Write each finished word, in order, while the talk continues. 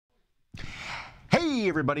Hey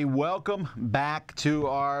everybody, welcome back to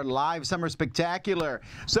our live summer spectacular.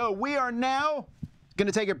 So we are now going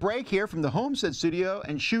to take a break here from the Homestead studio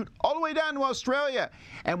and shoot all the way down to Australia.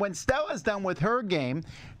 And when Stella's done with her game,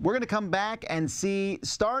 we're going to come back and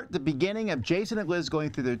start the beginning of Jason and Liz going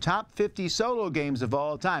through their top 50 solo games of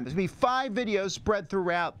all time. There's going to be 5 videos spread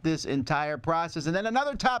throughout this entire process, and then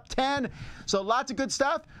another top 10. So lots of good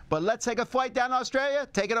stuff, but let's take a flight down to Australia.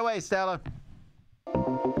 Take it away, Stella.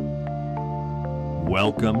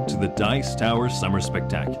 Welcome to the Dice Tower Summer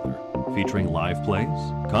Spectacular, featuring live plays,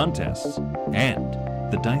 contests, and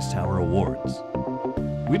the Dice Tower Awards.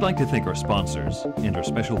 We'd like to thank our sponsors and our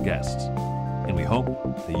special guests, and we hope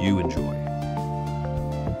that you enjoy.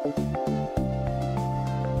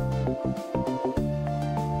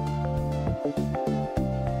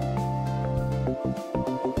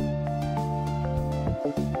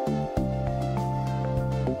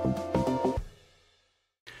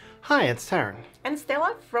 Hi, it's Taryn. And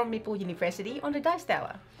Stella from Maple University on the Dice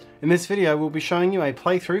Tower. In this video we'll be showing you a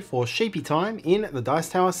playthrough for Sheepy Time in the Dice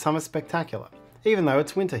Tower Summer Spectacular, even though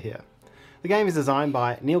it's winter here. The game is designed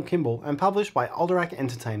by Neil Kimball and published by Alderac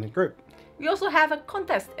Entertainment Group. We also have a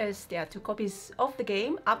contest as there are 2 copies of the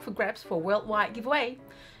game up for grabs for worldwide giveaway.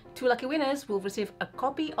 2 lucky winners will receive a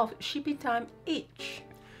copy of Sheepy Time each.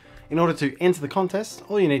 In order to enter the contest,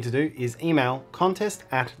 all you need to do is email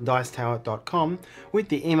contest@dicetower.com with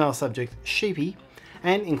the email subject Sheepy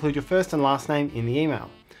and include your first and last name in the email.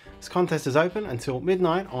 This contest is open until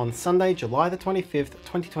midnight on Sunday, July the 25th,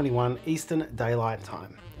 2021 Eastern Daylight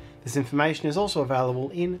Time. This information is also available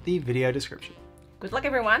in the video description. Good luck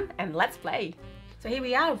everyone, and let's play! So here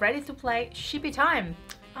we are, ready to play Sheepy Time.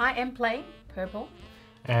 I am playing purple.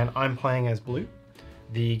 And I'm playing as blue.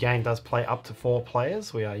 The game does play up to 4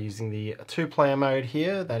 players. We are using the 2-player mode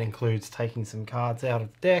here. That includes taking some cards out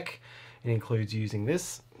of the deck. It includes using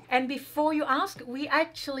this. And before you ask, we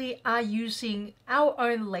actually are using our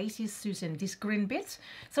own Lazy Susan, this green bit.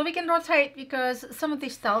 So we can rotate because some of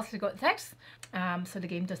these styles have got text. So the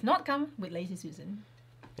game does not come with Lazy Susan.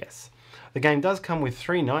 Yes. The game does come with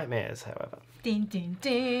 3 nightmares, however. Ding, ding,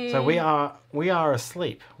 ding. So we are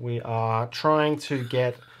asleep. We are trying to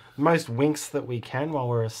get most winks that we can while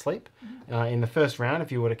we're asleep. In the first round,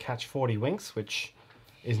 if you were to catch 40 winks, which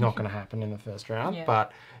is not going to happen in the first round, Yeah.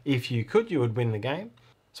 but if you could, you would win the game.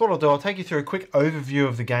 So what I'll do, I'll take you through a quick overview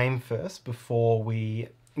of the game first before we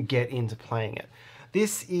get into playing it.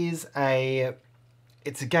 This is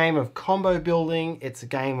it's a game of combo building, it's a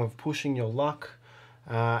game of pushing your luck,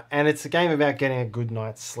 and it's a game about getting a good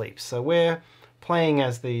night's sleep. So we're playing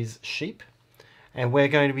as these sheep, and we're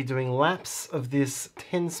going to be doing laps of this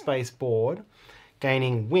 10-space board,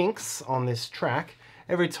 gaining winks on this track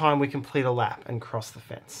every time we complete a lap and cross the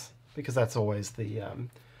fence. Because that's always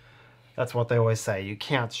that's what they always say, you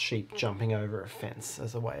count sheep jumping over a fence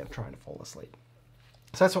as a way of trying to fall asleep.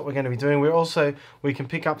 So that's what we're going to be doing. We can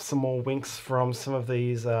pick up some more winks from some of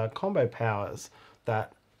these combo powers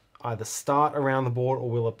that either start around the board or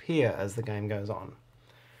will appear as the game goes on.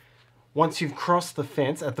 Once you've crossed the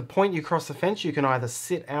fence, at the point you cross the fence, you can either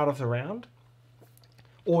sit out of the round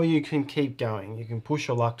or you can keep going. You can push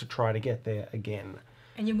your luck to try to get there again.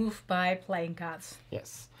 And you move by playing cards.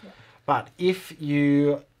 Yes. Yeah. But if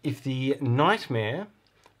the nightmare,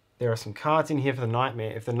 there are some cards in here for the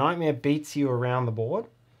nightmare. If the nightmare beats you around the board,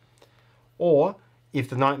 or if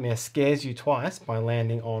the nightmare scares you twice by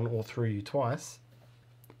landing on or through you twice,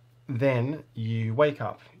 then you wake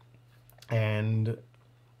up and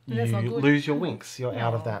you lose your winks. You're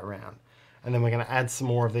out of that round. And then we're going to add some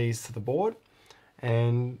more of these to the board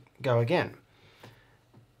and go again.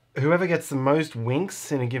 Whoever gets the most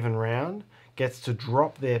winks in a given round gets to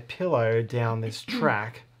drop their pillow down this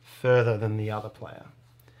track further than the other player.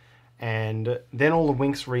 And then all the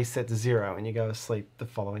winks reset to 0 and you go to sleep the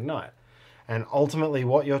following night. And ultimately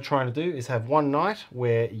what you're trying to do is have one night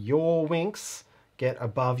where your winks get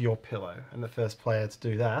above your pillow. And the first player to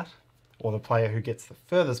do that, or the player who gets the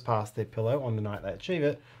furthest past their pillow on the night they achieve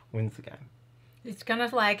it, wins the game. It's kind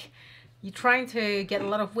of like you're trying to get a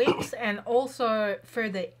lot of winks and also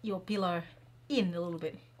further your pillow in a little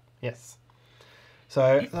bit. Yes.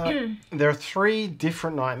 So there are 3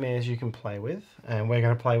 different nightmares you can play with, and we're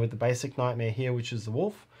going to play with the basic nightmare here, which is the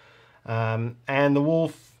wolf. And the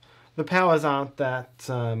wolf, the powers aren't that,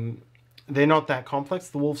 they're not that complex.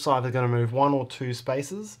 The wolf's either going to move 1 or 2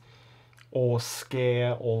 spaces or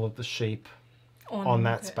scare all of the sheep on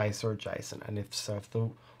that space or adjacent. And if the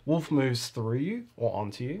wolf moves through you or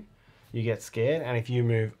onto you, you get scared. And if you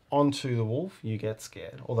move onto the wolf, you get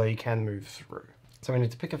scared, although you can move through. So we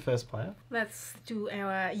need to pick a first player. Let's do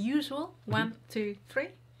our usual 1, 2, 3.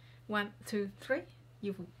 1, 2, 3.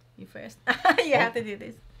 You first. You have to do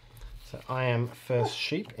this. So I am first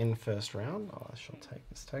sheep in first round. I shall take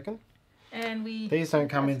this token. And These don't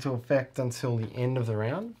come into effect until the end of the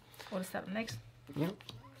round. We'll start next. Yep.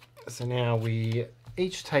 So now we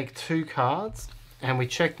each take 2 cards and we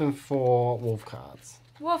check them for wolf cards.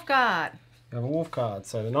 Wolf card. You have a wolf card.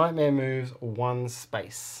 So the nightmare moves 1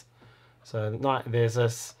 space. So there's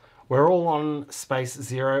us. We're all on space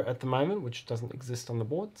 0 at the moment, which doesn't exist on the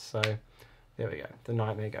board. So there we go. The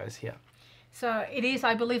nightmare goes here. So it is,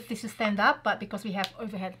 I believe this is stand up, but because we have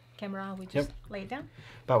overhead camera, we just lay it down.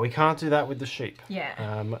 But we can't do that with the sheep.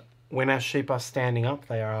 Yeah. When our sheep are standing up,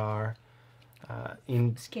 they are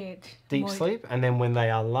in Scared. deep sleep. And then when they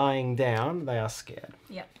are lying down, they are scared.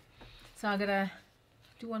 Yep. So I'm going to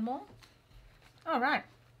do one more. All right.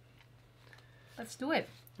 Let's do it.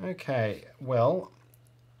 Okay, well,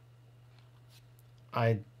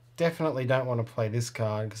 I definitely don't want to play this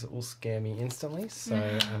card because it will scare me instantly. So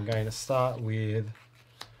I'm going to start with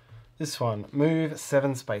this one. Move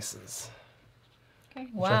 7 spaces. Okay.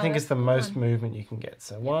 Which I think is the most movement you can get.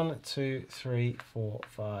 So 1, 2, 3, 4,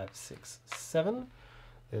 5, 6, 7.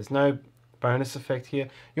 There's no bonus effect here.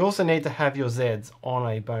 You also need to have your Zs on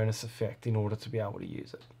a bonus effect in order to be able to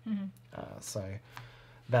use it. So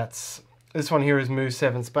that's... This one here is move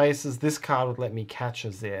 7 spaces. This card would let me catch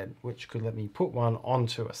a Z, which could let me put one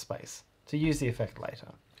onto a space to use the effect later.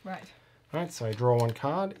 Right. Right, so I draw 1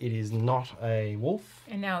 card. It is not a wolf.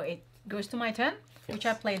 And now it goes to my turn, which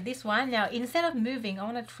I played this one. Now, instead of moving, I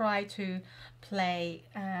want to try to play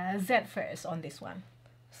Z first on this one.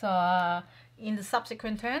 So in the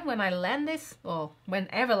subsequent turn, when I land this, or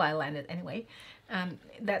whenever I land it anyway,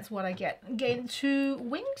 that's what I get. Gain 2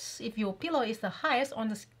 wings. If your pillow is the highest on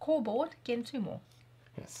the scoreboard, gain 2 more.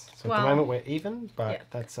 Yes. So at the moment we're even, but yeah.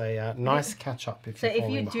 That's a nice catch up. If so you're if you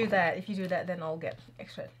falling do behind. that, then I'll get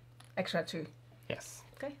extra 2. Yes.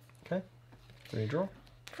 Okay. Okay. Do you draw?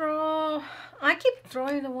 Draw. I keep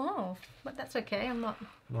drawing the wall, but that's okay. I'm not.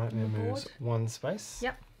 Nightmare moves 1 space.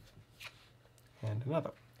 Yep. And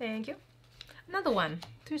another. Thank you. Another one.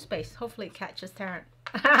 2 space. Hopefully it catches Tarrant.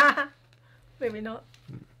 Maybe not.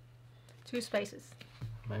 2 spaces.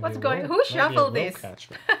 Maybe What's it going? will. Who Maybe shuffled it will this?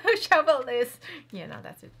 catch me. Who shuffled this? Yeah, no,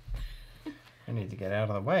 that's it. I need to get out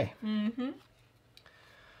of the way. Mm-hmm.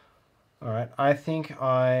 All right. I think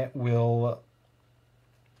I will.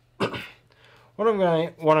 What I'm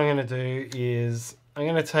going to do is I'm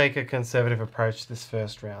going to take a conservative approach this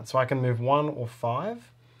first round, so I can move 1 or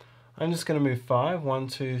 5. I'm just going to move 5. 1,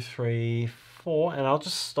 2, 3, 4, and I'll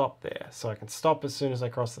just stop there. So I can stop as soon as I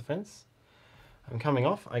cross the fence. I'm coming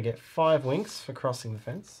off. I get 5 winks for crossing the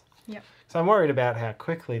fence. Yep. So I'm worried about how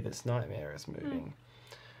quickly this nightmare is moving.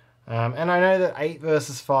 And I know that 8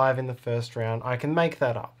 versus 5 in the first round, I can make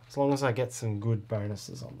that up as long as I get some good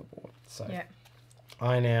bonuses on the board. So Yeah.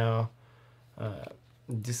 I now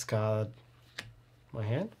discard my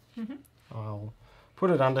hand. I'll put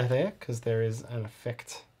it under there because there is an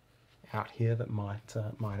effect out here that might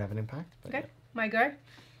have an impact. But Okay, my go.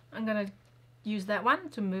 I'm gonna use that one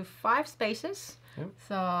to move 5 spaces. Yep.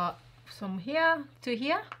 So from here to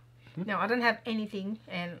here. Now I don't have anything,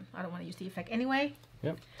 and I don't want to use the effect anyway.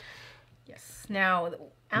 Yep. Yes. Now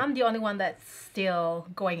I'm the only one that's still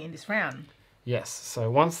going in this round. Yes.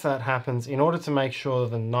 So once that happens, in order to make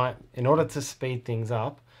sure in order to speed things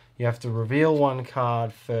up, you have to reveal 1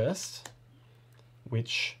 card first,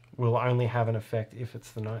 which will only have an effect if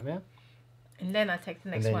it's the nightmare. And then I take the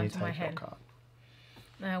next one to my hand. Card.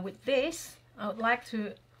 Now with this, I would like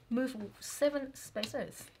to move 7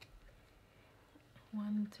 spaces.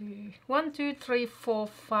 1, 2, 3, 4,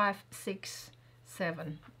 5, 6,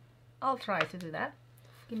 7. I'll try to do that.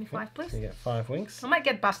 Give me 5, please. So you get 5 winks. I might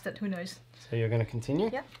get busted, who knows. So you're going to continue?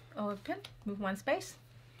 Yep. Open, move 1 space,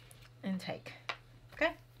 and take.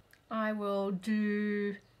 Okay. I will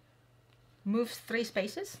do move 3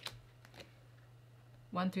 spaces.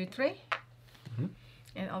 1, 2, 3.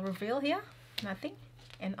 And I'll reveal here. Nothing.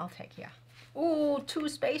 And I'll take here. Ooh, 2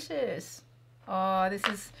 spaces. Oh,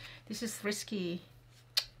 this is risky.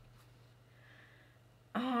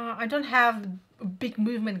 I don't have a big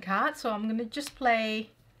movement card, so I'm gonna just play.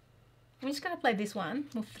 I'm just gonna play this one.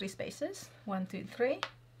 Move 3 spaces. 1, 2, 3.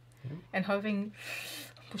 And hoping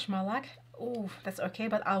push my luck. Oh, that's okay,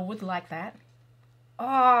 but I would like that.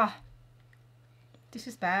 Oh, this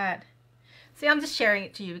is bad. See, I'm just sharing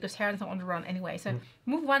it to you because Heron's not on the run anyway. So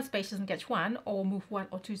move 1 spaces and catch 1, or move 1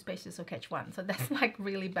 or 2 spaces or catch 1. So that's like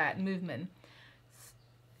really bad movement.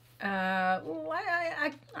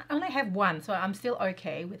 I only have 1, so I'm still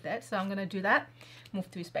okay with that. So I'm gonna do that.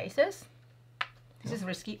 Move 2 spaces. This is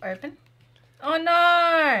risky. Open. Oh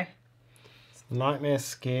no! Nightmare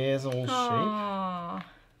scares all sheep.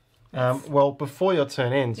 Aww. Well, before your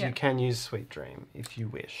turn ends, Yeah. you can use Sweet Dream if you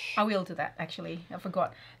wish. I will do that, actually. I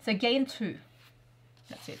forgot. So gain 2.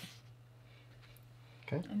 That's it.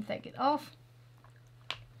 Okay. And take it off.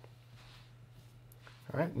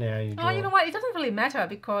 All right, now you draw. Oh, you know what? It doesn't really matter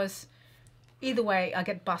because either way, I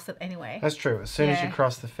get busted anyway. That's true. As soon as you Yeah.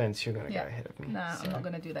 cross the fence, you're going to Yeah. go ahead of me. No, So- I'm not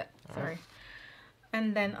going to do that. Sorry.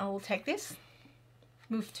 And then I will take this.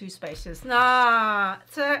 Move 2 spaces. Nah,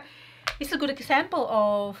 so it's a good example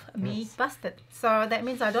of me busted. So that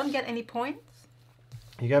means I don't get any points.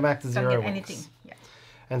 You go back to Don't 0 get wings. anything. Yeah.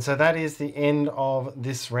 And so that is the end of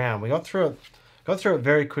this round. We got through it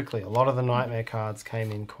very quickly. A lot of the nightmare cards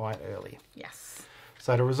came in quite early. Yes.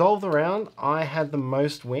 So to resolve the round, I had the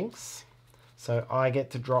most winks. So I get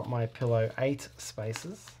to drop my pillow 8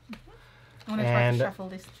 spaces. I'm going to try And- to shuffle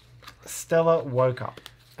this. Stella woke up.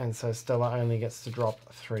 And so Stella only gets to drop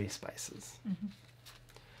 3 spaces.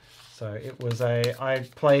 So it was I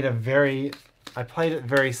played it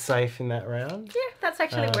very safe in that round. Yeah, that's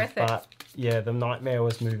actually worth it. But yeah, the nightmare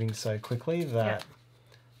was moving so quickly that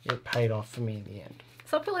it paid off for me in the end.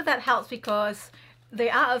 So I feel like that helps because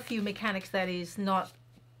there are a few mechanics that is not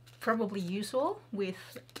probably usual with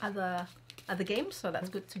other games. So that's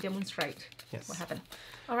good to demonstrate Yes. what happened.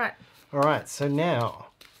 All right. All right, so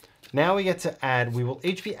now we get to add, we will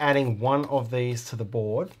each be adding one of these to the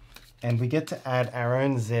board, and we get to add our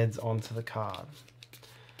own Zs onto the card.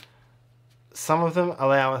 Some of them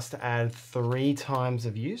allow us to add 3 times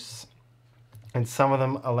of use, and some of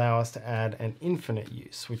them allow us to add an infinite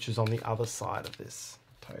use, which is on the other side of this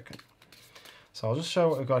token. So I'll just show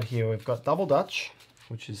what we've got here. We've got Double Dutch,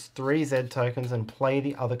 which is 3 Z tokens, and play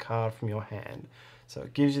the other card from your hand. So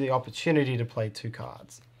it gives you the opportunity to play 2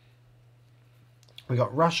 cards. We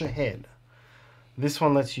got Rush Ahead. This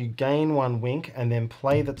one lets you gain 1 wink and then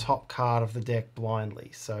play the top card of the deck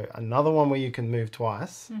blindly. So another one where you can move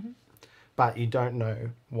twice, but you don't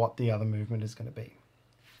know what the other movement is going to be.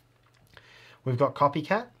 We've got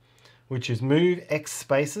Copycat, which is move X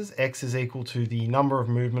spaces. X is equal to the number of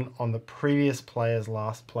movement on the previous player's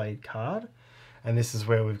last played card. And this is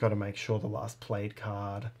where we've got to make sure the last played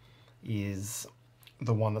card is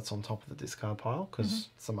the one that's on top of the discard pile, because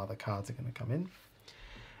some other cards are going to come in.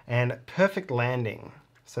 And Perfect Landing.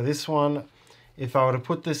 So this one, if I were to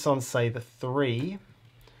put this on, say, the 3,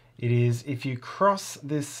 it is if you cross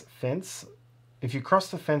this fence, if you cross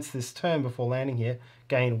the fence this turn before landing here,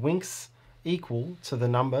 gain winks equal to the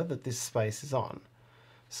number that this space is on.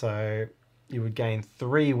 So you would gain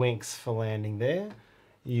 3 winks for landing there.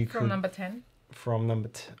 You From could, number 10.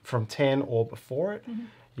 from 10 or before it.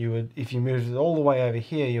 You would, if you moved it all the way over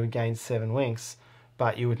here, you would gain 7 winks,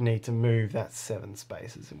 but you would need to move that 7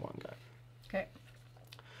 spaces in one go. Okay.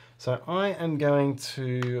 So I am going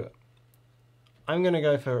to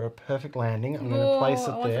go for a Perfect Landing. I'm going to place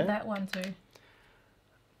I it wanted there. that one too.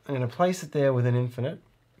 I'm going to place it there with an infinite.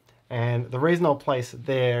 And the reason I'll place it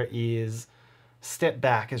there is step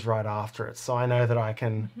back is right after it. So I know that I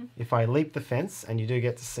can, if I leap the fence, and you do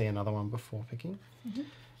get to see another one before picking.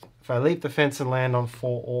 If I leap the fence and land on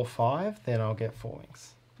 4 or 5, then I'll get 4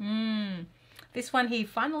 wings. This one here,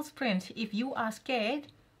 final sprint. If you are scared,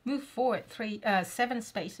 move forward 7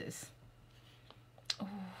 spaces. Oh,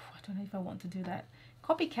 I don't know if I want to do that.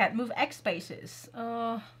 Copycat, move X spaces.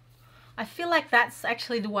 I feel like that's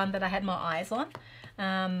actually the one that I had my eyes on.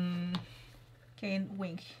 Gain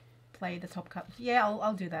wink, play the top card. Yeah,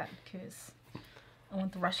 I'll do that because I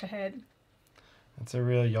want to rush ahead. It's a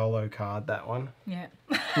real YOLO card, that one. Yeah,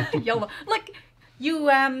 YOLO. Like you,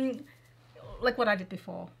 like what I did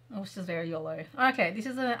before. I was just very YOLO. Okay, this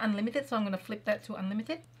is an unlimited, so I'm gonna flip that to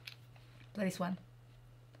unlimited. Play this one.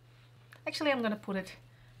 Actually, I'm gonna put it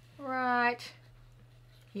right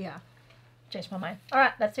here. Change my mind. All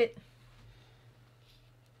right, that's it.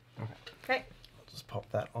 Okay. Just pop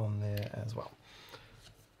that on there as well.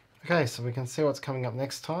 Okay, so we can see what's coming up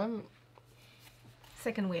next time.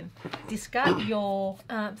 Second win. Discard your.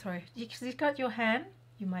 Discard your hand.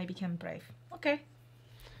 You may become brave. Okay.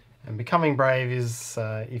 And becoming brave is,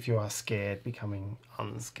 if you are scared, becoming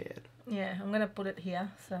unscared. Yeah, I'm gonna put it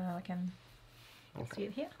here so I can see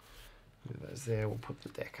it here. Move those there, we'll put the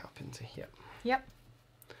deck up into here. Yep.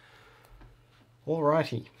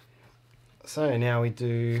 Alrighty. So now we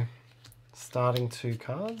do starting 2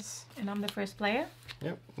 cards. And I'm the first player.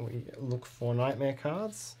 Yep, we look for nightmare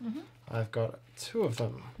cards. I've got 2 of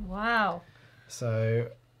them. Wow. So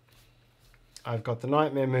I've got the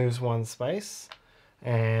nightmare moves 1 space,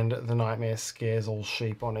 and the nightmare scares all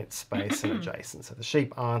sheep on its space and adjacent. So the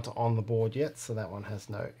sheep aren't on the board yet, so that one has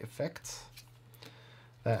no effect.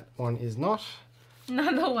 That one is not.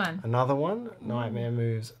 Another one. Another one. Nightmare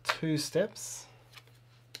moves 2 steps.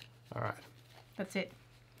 All right. That's it.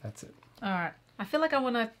 That's it. All right. I feel like I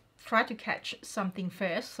want to try to catch something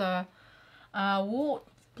first. So we'll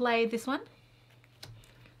play this one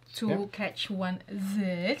to catch one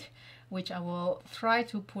Z, which I will try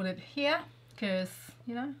to put it here because,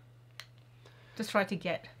 you know, just try to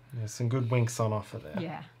get. There's some good winks on offer there.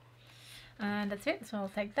 Yeah. And that's it. So I'll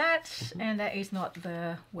take that. And that is not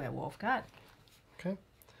the werewolf card. Okay.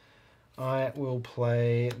 I will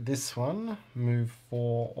play this one, move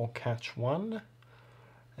 4 or catch 1.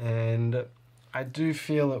 And I do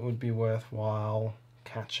feel it would be worthwhile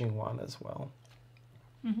catching 1 as well.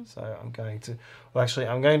 So I'm going to, well actually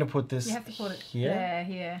I'm going to put this You have to put it here.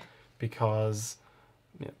 Here. Because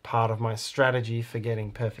part of my strategy for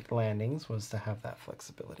getting perfect landings was to have that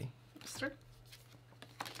flexibility. It's true.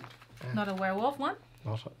 Not a werewolf one?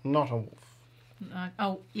 Not a wolf.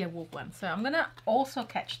 Oh, yeah, wolf one. So I'm going to also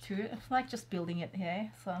catch 2. It's like just building it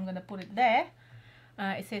here. So I'm going to put it there.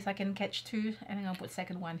 It says I can catch 2 and I'm going to put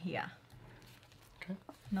second one here. Okay.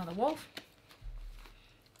 Not a wolf.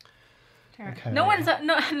 Okay.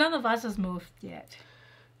 None of us has moved yet.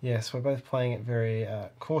 Yes, we're both playing it very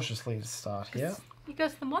cautiously to start here.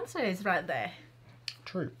 Because the monster is right there.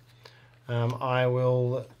 True. I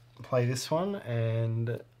will play this one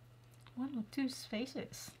and 1 or 2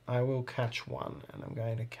 spaces. I will catch 1 and I'm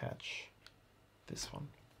going to catch this one.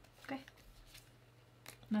 Okay.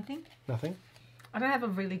 Nothing? Nothing? I don't have a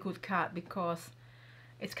really good card because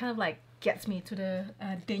it's kind of like gets me to the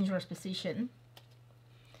dangerous position.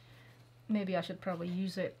 Maybe I should probably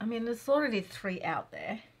use it. I mean, there's already 3 out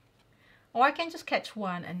there. Or I can just catch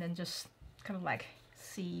 1 and then just kind of like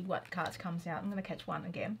see what cards comes out. I'm going to catch 1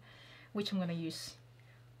 again, which I'm going to use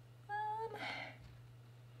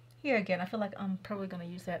here again. I feel like I'm probably going to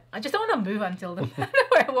use that. I just don't want to move until the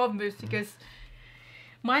werewolf moves because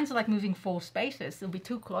mine's like moving 4 spaces. It'll be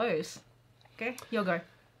too close. Okay, you'll go.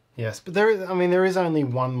 Yes, but there is, I mean, there is only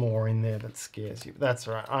 1 more in there that scares you. That's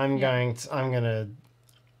right. I'm going to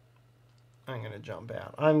jump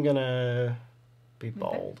out. I'm going to be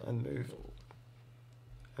bold and move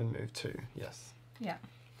 2. Yes. Yeah.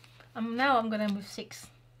 Now I'm going to move 6.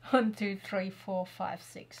 1, 2, 3, 4, 5,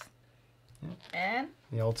 6. Yep. And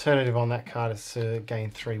the alternative on that card is to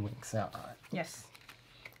gain 3 winks outright. yes.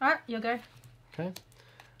 All right, you'll go. Okay.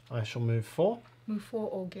 I shall move 4. Move 4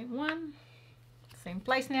 or gain 1. Same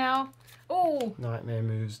place now. Oh. Nightmare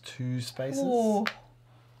moves 2 spaces. Oh.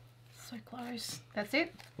 So close. That's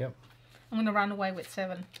it. Yep. I'm going to run away with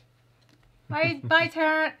 7. Bye,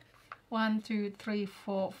 turn. 1, 2, 3,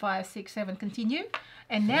 4, 5, 6, 7. Continue.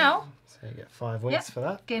 And now, so you get 5 winks for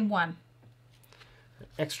that. gain 1.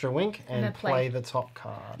 Extra wink and then play the top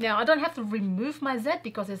card. Now, I don't have to remove my Z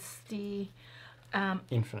because it's the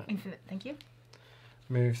Infinite. infinite. Thank you.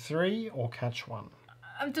 Move 3 or catch 1.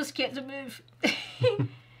 I'm too scared to move.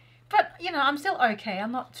 But, you know, I'm still okay.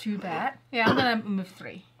 I'm not too bad. Yeah, I'm going to move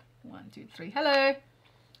 3. 1, 2, 3. Hello.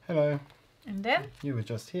 Hello. And then, You were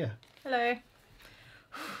just here. hello.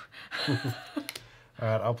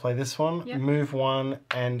 Alright, I'll play this one. Yep. Move 1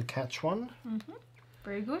 and catch 1.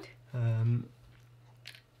 Very good.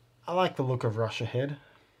 I like the look of Rush Ahead.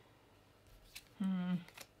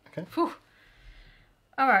 Okay. Whew.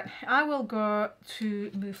 All right, I will go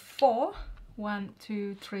to move 4. 1,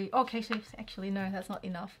 2, 3. Okay, so actually, no, that's not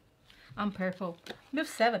enough. I'm purple. Move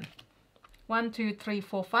 7. 1, 2, 3,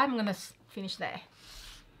 4, 5. I'm going to finish there.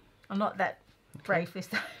 I'm not that brave this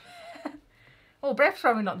time. Oh, brave's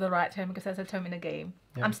probably not the right term because that's a term in the game.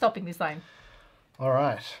 Yep. I'm stopping this time.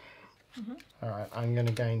 Alright. Alright, I'm going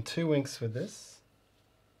to gain 2 winks with this.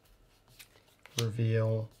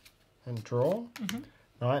 Reveal and draw.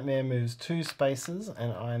 Nightmare moves 2 spaces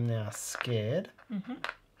and I'm now scared.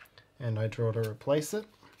 And I draw to replace it.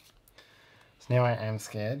 So now I am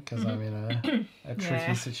scared because I'm in a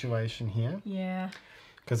tricky situation here. Yeah.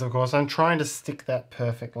 Because of course I'm trying to stick that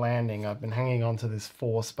perfect landing. I've been hanging on to this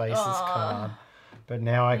 4 spaces card. But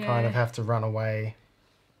now I kind of have to run away.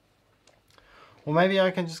 Or maybe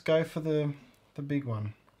I can just go for the big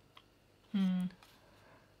one.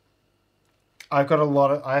 I've got a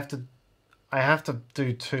lot of... I have to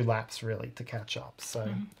do 2 laps really to catch up. So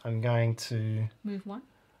I'm going to... Move 1.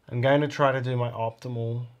 I'm going to try to do my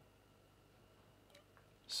optimal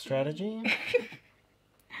strategy.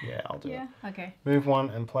 Yeah, I'll do it. Yeah, okay. Move 1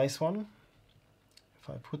 and place 1. If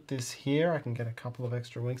I put this here, I can get a couple of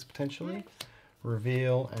extra winks potentially.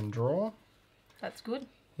 Reveal and draw. That's good.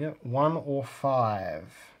 Yep, 1 or 5.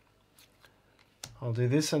 I'll do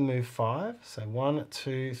this and move 5. So 1,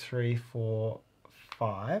 2, 3, 4,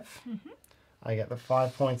 5. I get the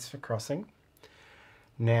 5 points for crossing.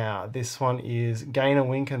 Now, this one is gain a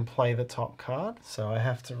wink and play the top card. So I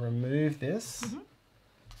have to remove this.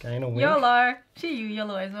 Gain a wink. YOLO. Gee, you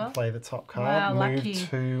YOLO as well. Play the top card. Wow, move lucky.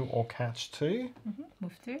 2 or catch 2.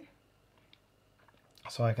 Move 2.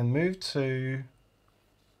 So I can move 2.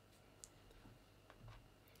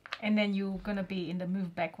 And then you're going to be in the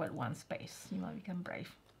move backward 1 space. You might become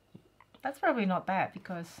brave. That's probably not bad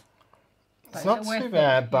because... It's not too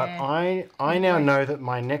bad, but yeah. I now know that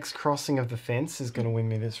my next crossing of the fence is going to win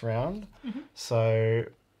me this round. So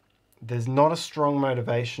there's not a strong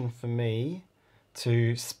motivation for me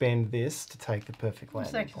to spend this to take the perfect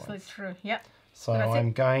landing That's actually points. true, yep. So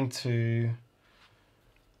I'm going to...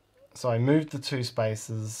 So I moved the 2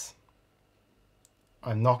 spaces.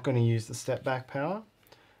 I'm not going to use the step back power.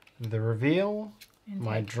 The reveal,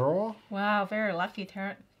 my draw. Wow, very lucky,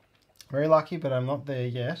 Terrence. Very lucky, but I'm not there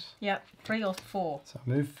yet. Yep, 3 or 4. So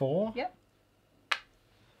move 4. Yep.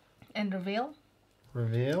 And reveal.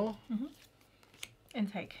 Reveal.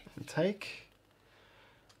 And take. And take.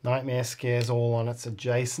 Nightmare scares all on its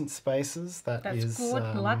adjacent spaces. That's is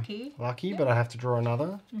good, lucky. Lucky, Yep. but I have to draw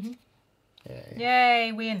another. Yay.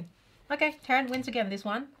 Yay, win. Okay, Terrence wins again this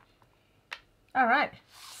one. Alright,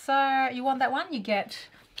 so you want that one? You get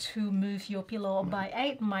to move your pillow by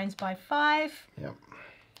 8, mine's by 5. Yep.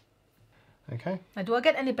 Okay. Now, do I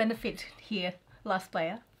get any benefit here, last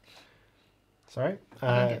player? Sorry.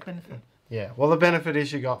 I don't get benefit. Yeah. Well, the benefit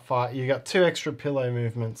is you got 2 extra pillow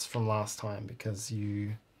movements from last time because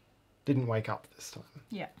you didn't wake up this time.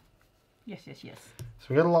 Yeah. Yes, yes, yes. So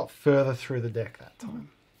we got a lot further through the deck that time.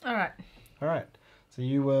 Alright, All right. So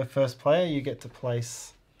you were first player. You get to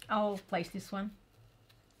place. I'll place this one.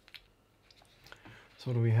 So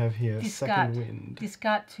what do we have here? Discard. Second wind.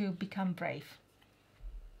 Discard to become brave.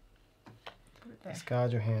 Put it there.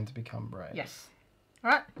 Discard your hand to become brave. Yes.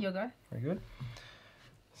 Alright, you'll go. Very good.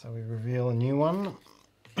 So we reveal a new one.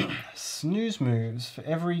 Snooze moves. For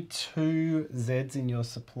every 2 Zs in your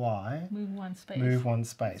supply, Move 1 space. move 1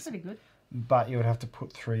 space. Pretty good. But you would have to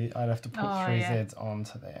put 3. I'd have to put Oh, 3 yeah. Zs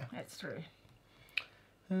onto there. That's true.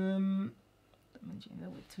 With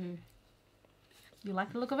 2. You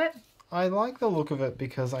like the look of it? I like the look of it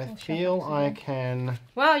because I I'll feel shuffle this I again. can.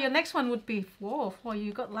 Well, your next one would be... Whoa,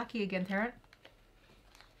 you got lucky again, Terrence.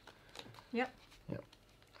 Yep.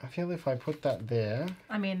 I feel if I put that there.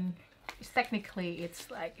 I mean, it's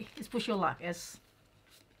like, it's push your luck as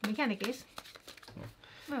mechanic is.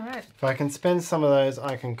 Alright. If I can spend some of those,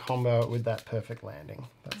 I can combo it with that perfect landing.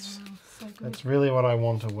 That's Wow, so good. that's really what I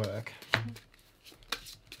want to work.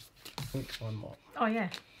 I think one more. Oh, yeah.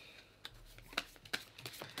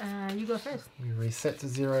 You go first. We reset to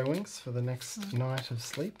 0 winks for the next night of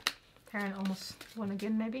sleep. Terrence almost won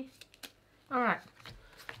again, maybe. Alright.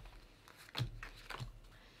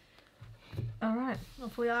 Alright.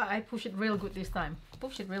 Hopefully I push it real good this time.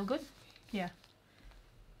 Push it real good? Yeah.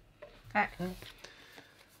 Okay.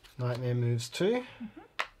 Nightmare moves 2.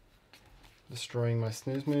 Destroying my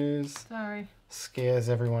snooze moves. Sorry. Scares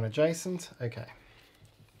everyone adjacent. Okay.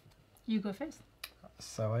 You go first.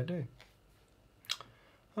 So I do.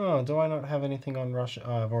 Oh, do I not have anything on rush?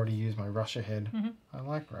 Oh, I've already used my rush ahead. I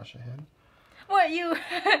like rush ahead. Well, you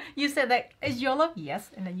you said that is YOLO? Yes,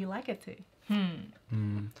 and then you like it too.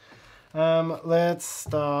 Let's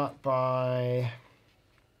start by...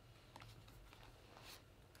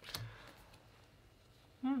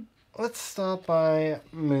 Let's start by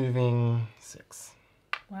moving 6.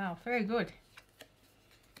 Wow, very good.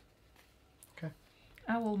 Okay.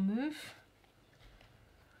 I will move.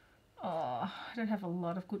 Oh, I don't have a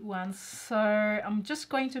lot of good ones, so I'm just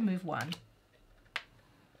going to move 1.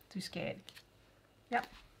 Too scared. Yep.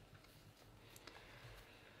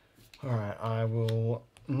 Alright, I will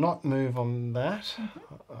not move on that.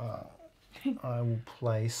 I will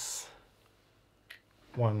place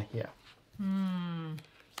 1 here.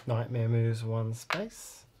 Nightmare moves 1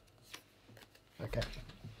 space. Okay.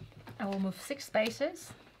 I will move 6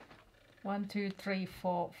 spaces. 1, 2, 3,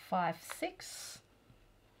 4, 5, 6.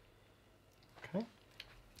 Okay.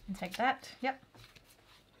 And take that. Yep.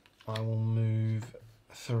 I will move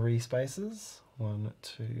 3 spaces. 1,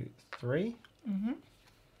 2, 3.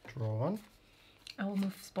 Draw 1. I will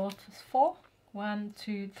move spots 4. 1,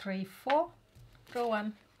 2, 3, 4. Draw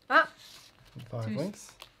 1. Ah! 5 2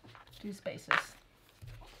 winks. 2 spaces.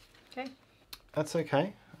 Okay. That's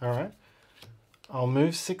okay. Alright. I'll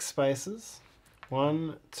move 6 spaces.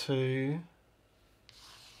 1, 2,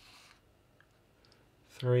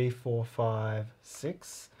 3, 4, 5,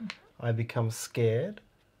 6. I become scared.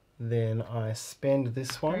 Then I spend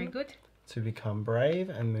this one Very good. to become brave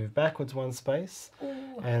and move backwards 1 space.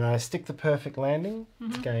 Ooh. And I stick the perfect landing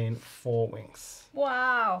to gain 4 winks.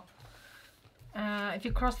 Wow. If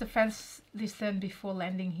you cross the fence this turn before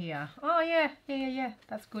landing here. Oh yeah.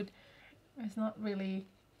 That's good. It's not really.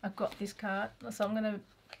 I've got this card, so I'm gonna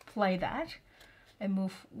play that and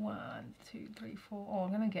move 1, 2, 3, 4. Oh,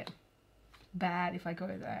 I'm gonna get bad if I go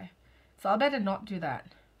there. So I better not do that.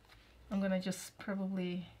 I'm gonna just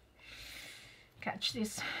probably catch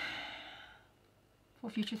this for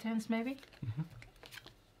future turns, maybe.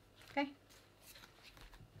 Okay.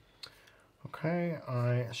 Okay,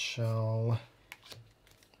 I shall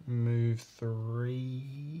move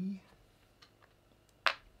 3.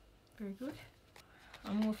 Very good.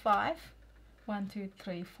 I'll move 5. 1, 2,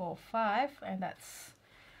 3, 4, 5, and that's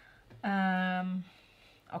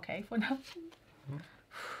okay for now.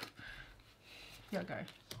 You'll go.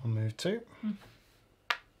 I'll move 2.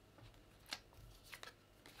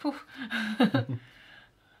 Phew. 2,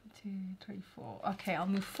 3, 4. Okay, I'll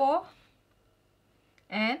move 4,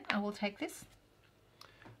 and I will take this.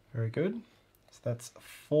 Very good. So that's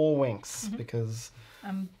 4 winks because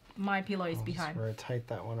My pillow is I'll behind. just rotate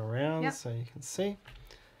that one around Yep. so you can see.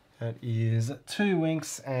 That is 2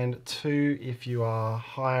 winks and 2 if you are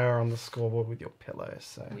higher on the scoreboard with your pillow.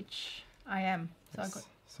 So, Which I am. So I yes. got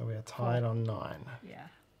So we are tied on 9. yeah.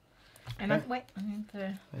 And Okay. wait. I need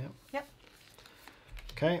to. Yep.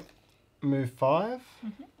 Okay, move 5.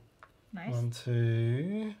 Nice. 1,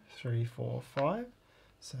 2, 3, 4, 5.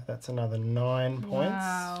 So that's another 9 points.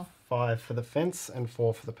 Wow. 5 for the fence and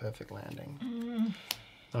 4 for the perfect landing.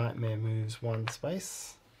 Nightmare moves 1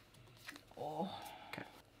 space. Oh. Okay.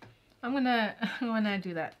 I'm gonna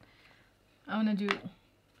do that. I'm gonna do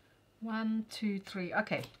 1, 2, 3.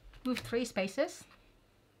 Okay. Move 3 spaces.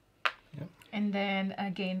 Yep. And then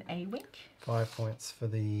again a wink. 5 points for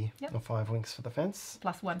the, Yep. or 5 winks for the fence.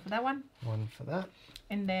 Plus 1 for that one. 1 for that.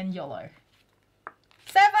 And then YOLO.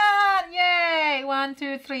 7! Yay! 1,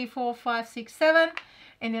 2, 3, 4, 5, 6, 7.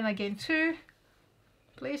 And then again 2.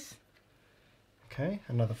 Please. Okay,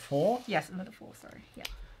 another 4. Yes, another 4, sorry. Yeah.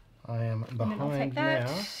 I am And then I'll take behind that.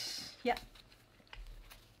 now. Yeah.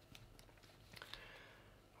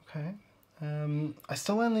 Okay.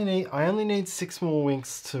 I only need 6 more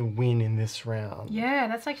winks to win in this round. Yeah,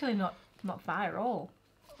 that's actually not far at all.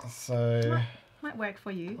 So Might work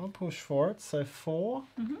for you. I'll push for it. So 4.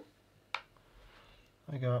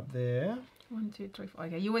 I go up there. 1, 2, 3, 4.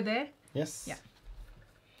 Okay, you were there. Yes. Yeah.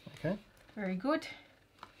 Okay. Very good.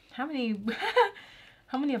 How many?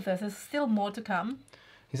 How many of those? There's still more to come.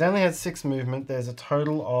 He's only had 6 movement. There's a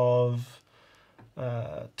total of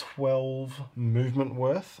 12 movement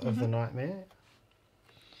worth of the nightmare.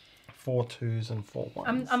 4 2s and 4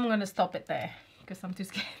 1s. I'm gonna stop it there because I'm too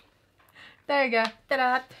scared. There you go.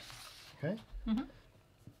 Ta-da! Okay.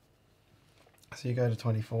 So you go to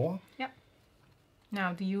 24. Yep.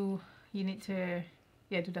 Now, do you need to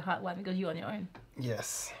do the hard one because you're on your own.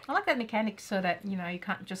 Yes. I like that mechanic so that you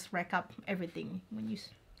can't just rack up everything when you're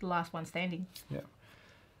the last one standing. Yeah.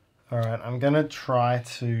 All right. I'm gonna try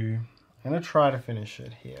to finish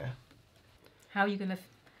it here. How are you gonna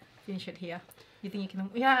finish it here? You think you can?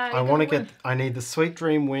 Yeah. I want to get. I need the Sweet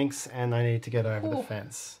Dream winks, and I need to get over the Ooh.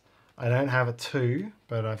 fence. I don't have a 2,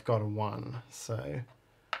 but I've got a 1. So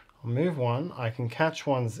I'll move 1. I can catch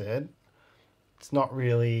 1Z. It's not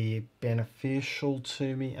really beneficial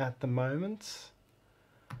to me at the moment,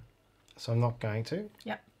 so I'm not going to.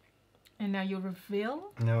 Yep. And now you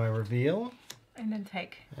reveal Now I reveal and then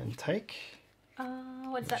take. and take,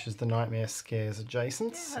 What's which that? is the Nightmare Scares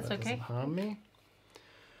adjacent. Yeah, so that's that okay. doesn't harm me.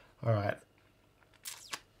 All right.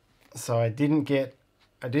 So I didn't get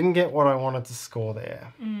what I wanted to score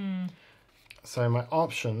there. So my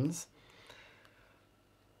options,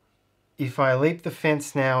 if I leap the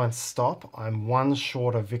fence now and stop, I'm 1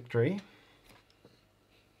 short of victory.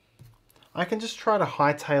 I can just try to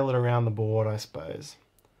hightail it around the board, I suppose.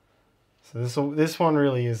 So this one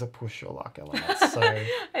really is a push your luck element. So,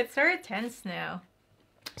 It's very tense now.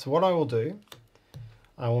 so what I will do,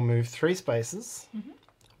 I will move 3 spaces.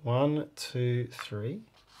 1, 2, 3.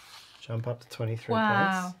 Jump up to 23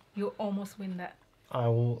 Wow, points. you almost win that. I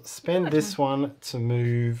will spend this one to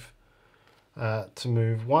move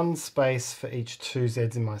 1 space for each 2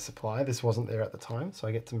 Zs in my supply. This wasn't there at the time, so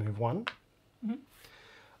I get to move 1.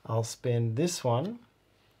 I'll spend this one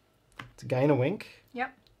to gain a wink.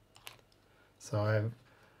 Yep. So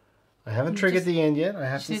I haven't You triggered just- the end yet. I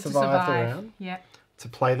have Just to need survive the round. Yeah. To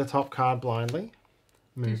play the top card blindly,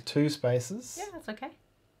 move 2 spaces. Yeah, that's okay.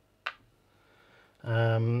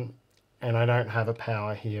 And I don't have a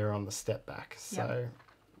power here on the step back. So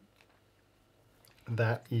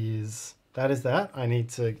that is that. I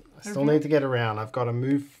still need to get around. I've got to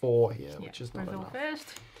move 4 here, which is not reveal enough. first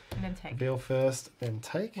and then take. Reveal first, then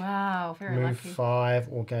take. Wow, very Move lucky. 5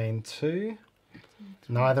 or gain 2.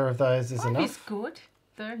 Neither of those is 5 enough. is good,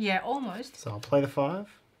 though. Yeah, almost. So I'll play the 5.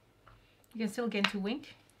 You can still get to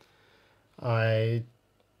wink. I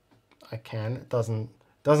can. It doesn't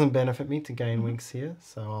benefit me to gain winks here,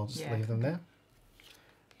 so I'll just leave them there.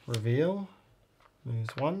 Reveal.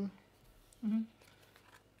 Moves 1.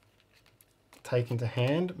 Take into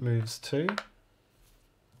hand. Moves 2.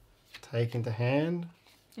 Take into hand.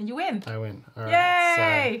 And you win. I win. All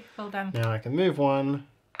right. Yay! Well done. So now I can move 1.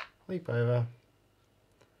 Leap over.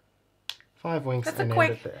 5 winks That's and a end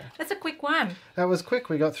quick. it there. That's a quick one. That was quick.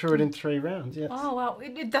 We got through it in 3 rounds. Yes. Oh wow!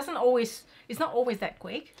 It doesn't always. It's not always that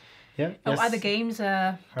quick. Yeah. Oh, Yes. other games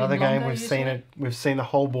are. Our other game, we've usually. seen it. We've seen the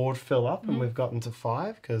whole board fill up, and we've gotten to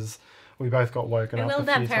 5 because we both got woken And up well a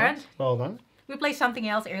done, few Tarrant. times. Well done. We played something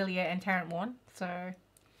else earlier, and Tarrant won. So,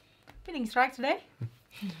 winning strike today.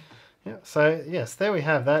 Yeah. So yes, there we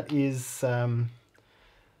have. That is the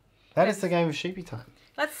game of Sheepy Time.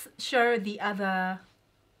 Let's show the other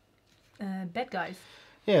bad guys.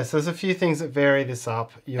 Yes, there's a few things that vary this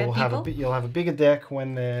up. You'll have people? you'll have a bigger deck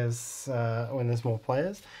when there's more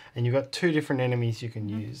players, and you've got 2 different enemies you can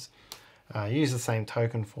use. Use the same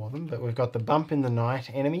token for them, but we've got the Bump in the Night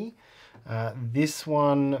enemy. This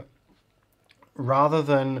one, rather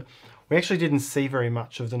than we actually didn't see very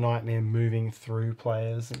much of the nightmare moving through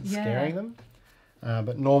players and scaring them.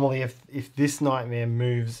 But normally, if this nightmare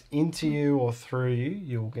moves into you or through you,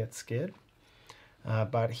 you'll get scared.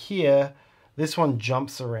 But here, this one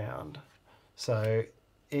jumps around. So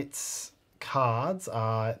its cards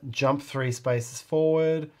are jump 3 spaces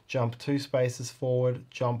forward, jump 2 spaces forward,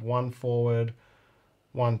 jump 1 forward,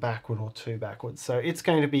 1 backward or 2 backwards. So it's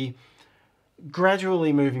going to be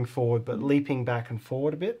gradually moving forward, but leaping back and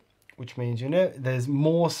forward a bit, which means there's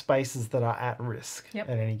more spaces that are at risk at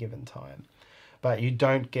any given time. But you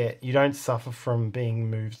don't suffer from being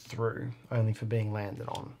moved through, only for being landed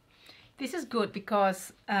on. This is good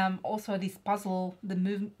because also this puzzle, the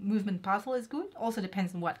movement puzzle is good. Also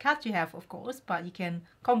depends on what cards you have, of course, but you can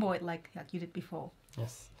combo it like you did before.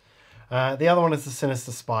 Yes. The other one is the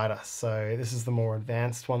Sinister Spider. So this is the more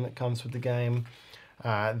advanced one that comes with the game.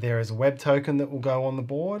 There is a web token that will go on the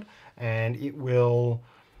board, and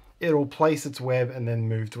it'll place its web and then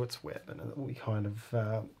move to its web, and it will be kind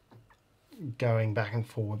of going back and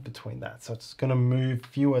forward between that. So it's going to move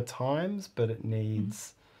fewer times, but it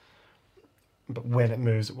needs... But when it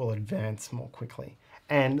moves, it will advance more quickly.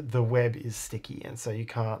 And the web is sticky, and so you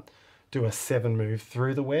can't do a 7 move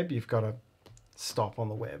through the web. You've got to stop on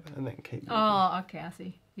the web and then keep moving. Oh, okay, I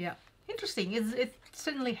see. Yeah. Interesting. It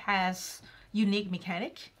certainly has unique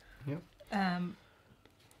mechanic. Yep.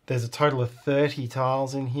 There's a total of 30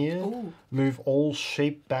 tiles in here. Ooh. Move all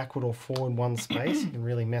sheep backward or forward 1 space. You can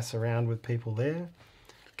really mess around with people there.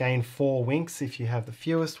 Gain 4 winks if you have the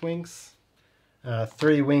fewest winks.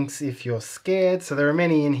 3 winks if you're scared. So there are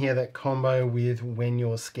many in here that combo with when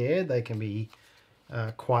you're scared. They can be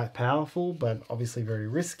quite powerful, but obviously very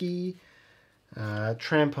risky.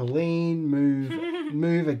 Trampoline,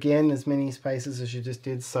 move again as many spaces as you just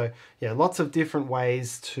did. So yeah, lots of different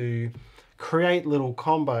ways to create little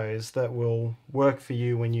combos that will work for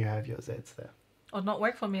you when you have your Zeds there. Or not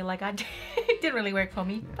work for me like I did. It didn't really work for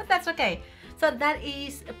me, but that's okay. So that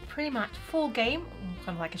is a pretty much full game,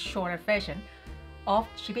 kind of like a shorter version of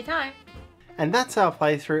Sheepy Time. And that's our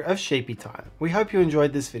playthrough of Sheepy Time. We hope you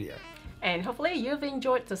enjoyed this video. And hopefully you've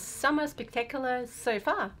enjoyed the Summer Spectacular so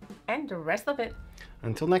far, and the rest of it.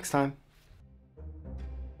 Until next time.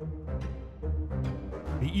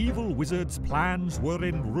 The evil wizard's plans were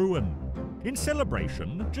in ruin. In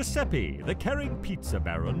celebration, Giuseppe, the caring pizza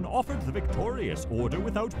baron, offered the victorious Order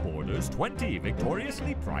Without Borders 20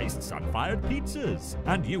 victoriously priced sun-fired pizzas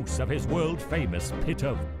and use of his world-famous pit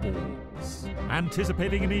of balls.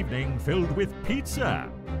 Anticipating an evening filled with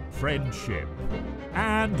pizza, friendship,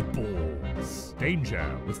 and balls.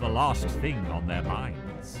 Danger was the last thing on their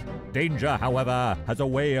minds. Danger, however, has a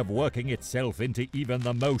way of working itself into even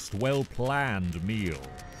the most well-planned meal.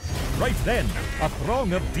 Right then, a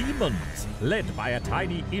throng of demons, led by a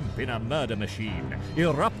tiny imp in a murder machine,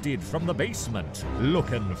 erupted from the basement,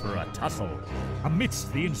 looking for a tussle.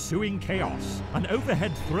 Amidst the ensuing chaos, an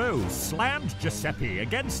overhead throw slammed Giuseppe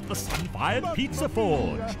against the sun-fired pizza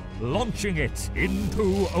forge, launching it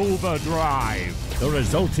into overdrive. The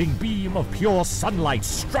resulting beam of pure sunlight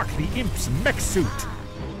struck the imp's mech suit.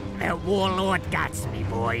 That warlord got me,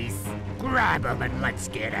 boys. Grab him and let's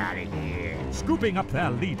get out of here. Scooping up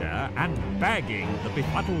their leader and bagging the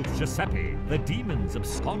befuddled Giuseppe, the demons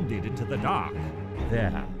absconded into the dark.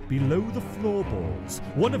 There, below the floorboards,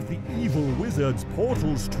 one of the evil wizard's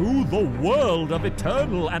portals to the world of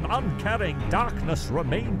eternal and uncaring darkness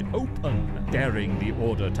remained open, daring the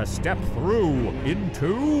Order to step through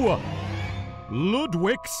into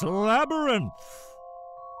Ludwig's Labyrinth.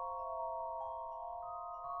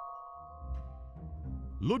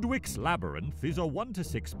 Ludwig's Labyrinth is a 1 to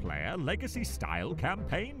 6 player legacy-style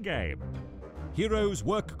campaign game. Heroes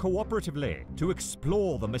work cooperatively to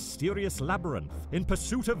explore the mysterious labyrinth in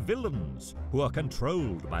pursuit of villains who are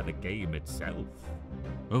controlled by the game itself.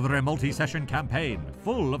 Over a multi-session campaign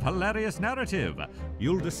full of hilarious narrative,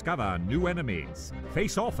 you'll discover new enemies,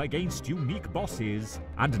 face off against unique bosses,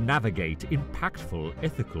 and navigate impactful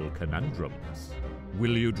ethical conundrums.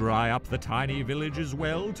 Will you dry up the tiny village's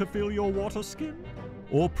well to fill your water skin?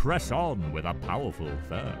 Or press on with a powerful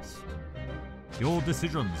thirst? Your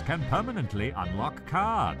decisions can permanently unlock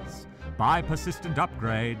cards, buy persistent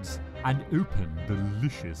upgrades, and open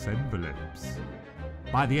delicious envelopes.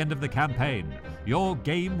 By the end of the campaign, your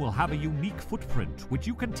game will have a unique footprint which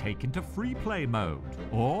you can take into free play mode,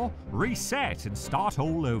 or reset and start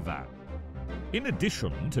all over. In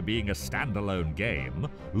addition to being a standalone game,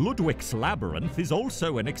 Ludwig's Labyrinth is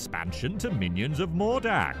also an expansion to Minions of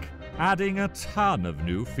Mordak, adding a ton of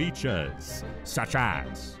new features, such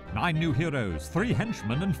as 9 new heroes, 3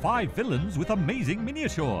 henchmen, and 5 villains with amazing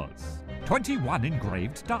miniatures, 21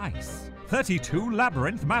 engraved dice, 32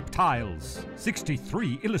 labyrinth map tiles,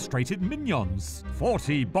 63 illustrated minions,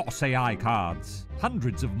 40 boss AI cards,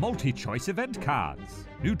 hundreds of multi-choice event cards,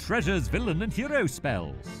 new treasures, villain and hero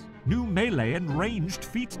spells, new melee and ranged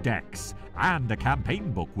feat decks, and a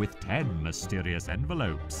campaign book with 10 mysterious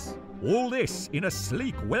envelopes. All this in a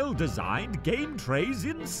sleek, well-designed game trays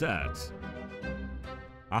insert.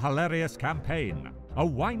 A hilarious campaign, a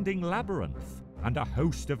winding labyrinth, and a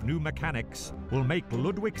host of new mechanics will make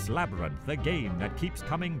Ludwig's Labyrinth a game that keeps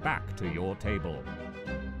coming back to your table.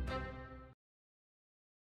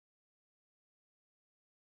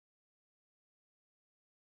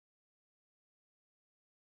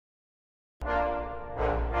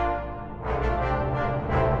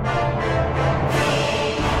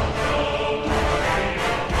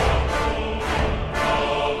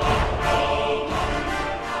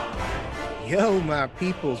 Yo, my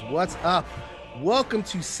peoples, what's up? Welcome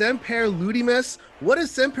to Semper Ludimus. What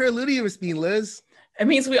does Semper Ludimus mean, Liz? It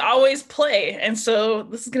means we always play, and so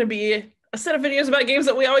this is going to be a set of videos about games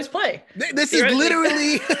that we always play. This is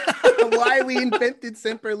literally why we invented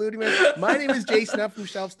Semper Ludimus. My name is Jason up from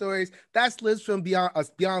Shelf Stories. That's Liz from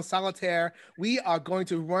Beyond Solitaire. We are going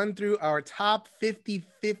to run through our top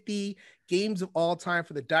 50 games of all time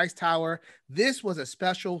for the Dice Tower. This was a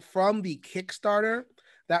special from the Kickstarter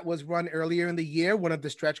that was run earlier in the year, one of the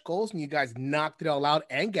stretch goals, and you guys knocked it all out,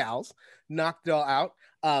 and gals knocked it all out.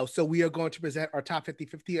 So we are going to present our top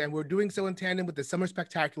 50, and we're doing so in tandem with the Summer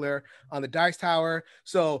Spectacular on the Dice Tower.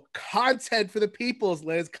 So content for the peoples,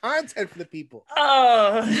 Liz, content for the people.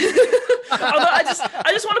 Although I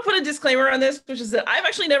just want to put a disclaimer on this, which is that I've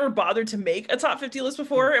actually never bothered to make a top 50 list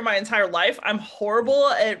before in my entire life. I'm horrible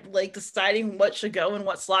at like deciding what should go in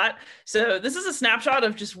what slot. So this is a snapshot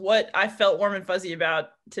of just what I felt warm and fuzzy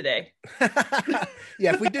about today.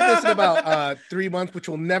 Yeah, if we did this in about 3 months, which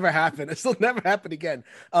will never happen, this will never happen again.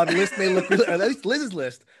 The list may look really, or at least Liz's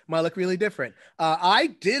list might look really different.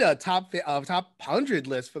 I did a top 100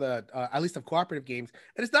 list for the at least of cooperative games,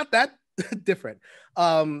 and it's not that different.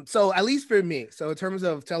 So at least for me, so in terms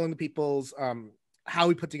of telling the people's how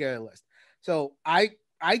we put together a list, so I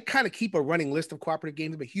kind of keep a running list of cooperative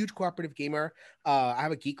games. I'm a huge cooperative gamer. I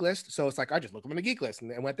have a geek list, so it's like I just look them on the geek list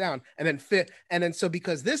and went down and then so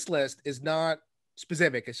because this list is not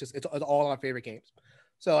specific, it's all our favorite games.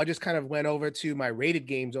 So I just kind of went over to my rated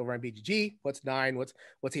games over on BGG. What's 9? What's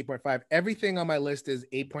 8.5? Everything on my list is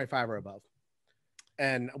 8.5 or above.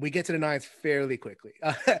 And we get to the 9s fairly quickly.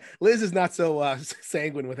 Liz is not so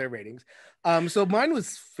sanguine with her ratings. So mine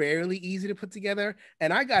was fairly easy to put together.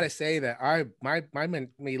 And I got to say that mine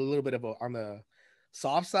made a little bit of on the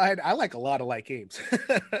soft side. I like a lot of light games.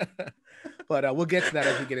 But we'll get to that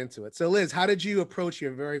as we get into it. So Liz, how did you approach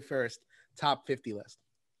your very first top 50 list?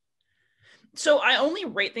 So I only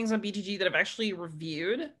rate things on BGG that I've actually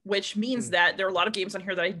reviewed, which means that there are a lot of games on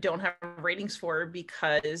here that I don't have ratings for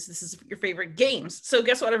because this is your favorite games. So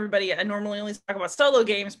guess what, everybody? I normally only talk about solo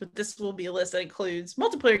games, but this will be a list that includes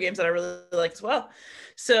multiplayer games that I really like as well.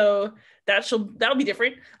 So that'll be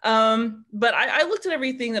different. But I looked at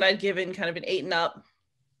everything that I'd given kind of an 8 and up.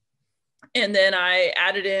 And then I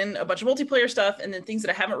added in a bunch of multiplayer stuff and then things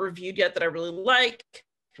that I haven't reviewed yet that I really like.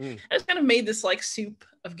 Mm. I just kind of made this like soup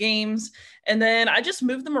of games, and then I just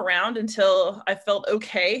moved them around until I felt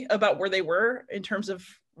okay about where they were in terms of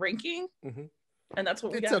ranking. Mhm. And that's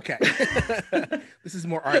what we It's got. okay. This is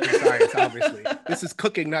more art than science, obviously. This is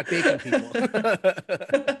cooking, not baking, people.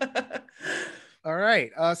 All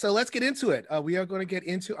right. So let's get into it. We are going to get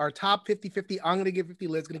into our top 50-50. I'm going to give 50.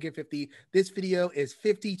 Liz going to give 50. This video is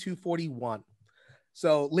 50 to 41.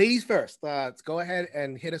 So ladies first, let's go ahead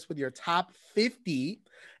and hit us with your top 50.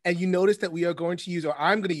 And you notice that we are going to use, or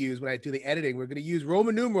I'm going to use when I do the editing, we're going to use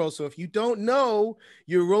Roman numerals. So if you don't know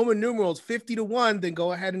your Roman numerals 50 to 1, then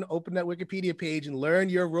go ahead and open that Wikipedia page and learn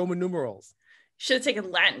your Roman numerals. Should have taken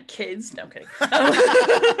Latin, kids. No, I'm kidding.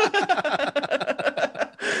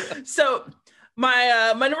 So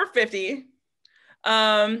my number 50.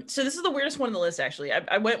 So this is the weirdest one on the list, actually.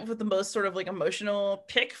 I went with the most sort of like emotional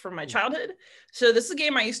pick from my childhood. So this is a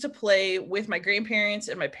game I used to play with my grandparents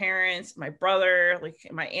and my parents, my brother, like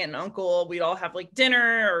my aunt and uncle. We'd all have like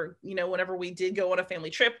dinner, or whenever we did go on a family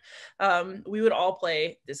trip, we would all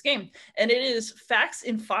play this game. And it is Facts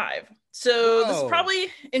in 5. So this is probably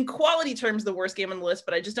in quality terms the worst game on the list,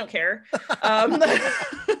 but I just don't care.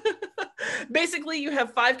 Basically, you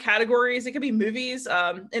have 5 categories. It could be movies.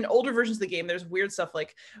 In older versions of the game, there's weird stuff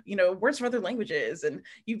like, words from other languages. And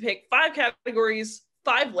you pick 5 categories,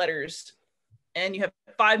 5 letters, and you have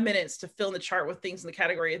 5 minutes to fill in the chart with things in the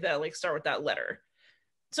category that like start with that letter.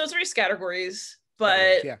 So it's very categories,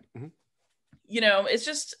 but yeah. Mm-hmm. It's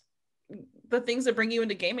just the things that bring you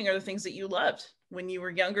into gaming are the things that you loved when you were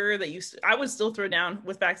younger, that I would still throw down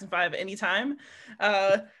with Facts in 5 anytime.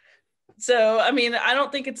 So, I mean, I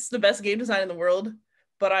don't think it's the best game design in the world,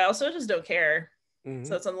 but I also just don't care. Mm-hmm.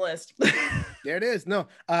 So it's on the list. There it is. No,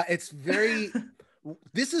 it's very,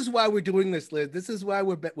 this is why we're doing this, Liz. This is why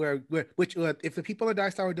if the people at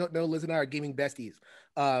Dice Tower don't know, Liz and I are gaming besties.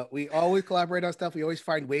 We always collaborate on stuff. We always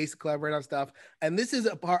find ways to collaborate on stuff. And this is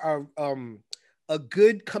a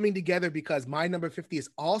good coming together because my number 50 is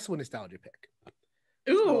also a nostalgia pick.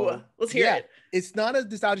 Ooh, let's hear it. It's not a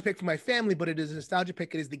nostalgia pick for my family, but it is a nostalgia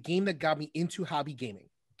pick. It is the game that got me into hobby gaming.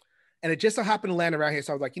 And it just so happened to land around here.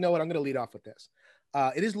 So I was like, you know what? I'm going to lead off with this.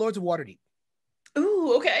 It is Lords of Waterdeep.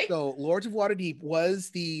 Ooh, okay. So Lords of Waterdeep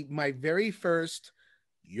was my very first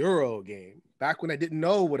Euro game. Back when I didn't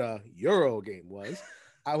know what a Euro game was.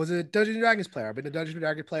 I was a Dungeons & Dragons player. I've been a Dungeons &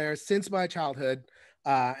 Dragons player since my childhood.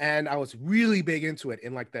 And I was really big into it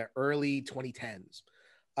in like the early 2010s.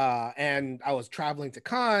 And I was traveling to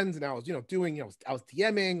cons, and I was, doing, I was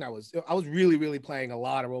DMing. I was really, really playing a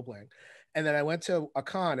lot of role playing. And then I went to a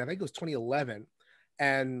con, I think it was 2011,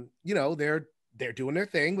 and they're doing their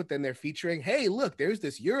thing, but then they're featuring, hey, look, there's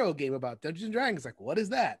this Euro game about Dungeons and Dragons. Like, what is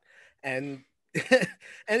that? And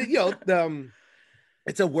and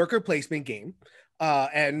it's a worker placement game.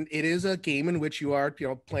 And it is a game in which you are,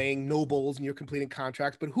 playing nobles and you're completing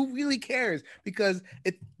contracts, but who really cares? Because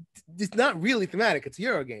it's not really thematic. It's a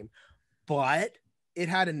Euro game, but it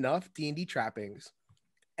had enough D&D trappings,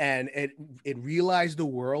 and it realized the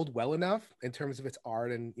world well enough in terms of its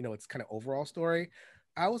art and its kind of overall story.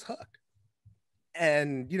 I was hooked.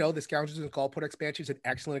 And the Scoundrels and Colport expansion is an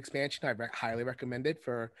excellent expansion. I highly recommend it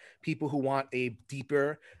for people who want a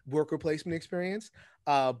deeper worker placement experience.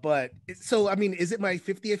 But so I mean, is it my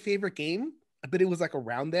 50th favorite game? But it was like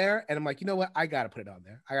around there, and I'm like, you know what? I gotta put it on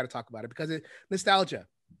there. I gotta talk about it because nostalgia.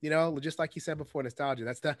 Just like you said before,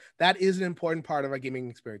 nostalgia. That is an important part of our gaming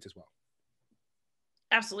experience as well.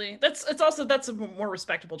 Absolutely. That's a more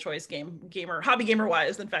respectable choice, hobby gamer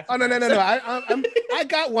wise than Facts. Oh no. I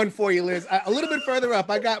got one for you, Liz. A little bit further up,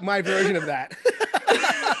 I got my version of that.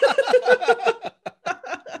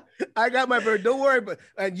 I got my version. Don't worry,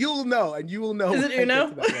 and you will know. Is it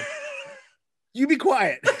Uno? You be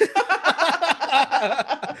quiet.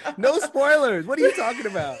 No spoilers. What are you talking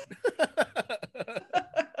about?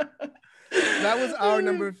 That was our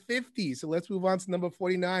number 50. So let's move on to number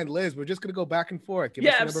 49. Liz, we're just going to go back and forth. Give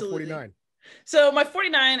us number absolutely. 49. So my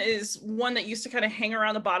 49 is one that used to kind of hang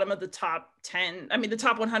around the bottom of the top 10. I mean, the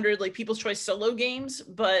top 100, like People's Choice solo games,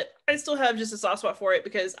 but I still have just a soft spot for it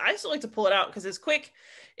because I still like to pull it out because it's quick,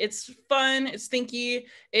 it's fun, it's thinky.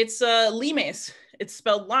 It's Limes. It's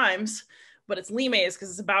spelled limes, but it's Limes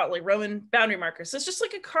because it's about like Roman boundary markers. So it's just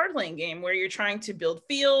like a card playing game where you're trying to build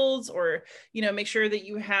fields or, make sure that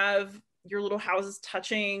you have your little houses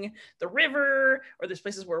touching the river, or there's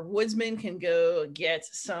places where woodsmen can go get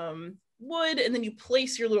some wood, and then you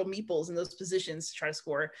place your little meeples in those positions to try to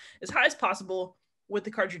score as high as possible with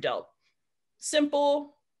the cards you're dealt.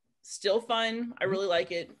 Simple, still fun. I really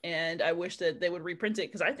like it, and I wish that they would reprint it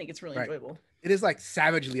because I think it's really enjoyable. It is like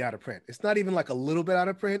savagely out of print. It's not even like a little bit out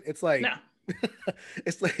of print. It's like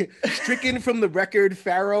It's like stricken from the record.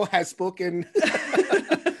 Pharaoh has spoken.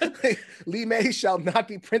 Lee May shall not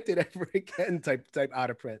be printed ever again. Type out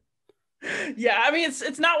of print. Yeah, I mean,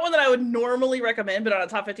 it's not one that I would normally recommend, but on a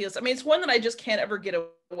top 50 list, I mean, it's one that I just can't ever get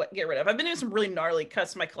rid of. I've been doing some really gnarly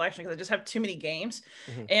cuts to my collection because I just have too many games,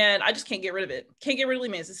 and I just can't get rid of it. Can't get rid of Lee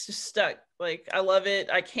Mays. It's just stuck. Like, I love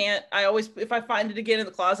it. I can't. I always, if I find it again in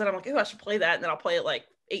the closet, I'm like, oh, I should play that, and then I'll play it like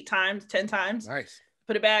 8 times, 10 times. Nice.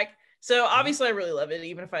 Put it back. So obviously, I really love it,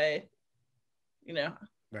 even if I,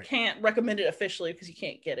 Right. can't recommend it officially because you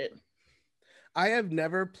can't get it. I have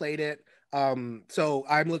never played it. So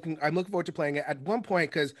I'm looking forward to playing it at one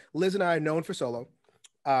point because Liz and I are known for solo.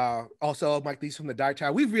 Also Mike Lee's from the Dice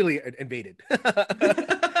Tower. We've really invaded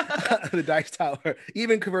the Dice Tower,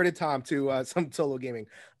 even converted Tom to some solo gaming.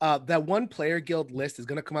 That one player guild list is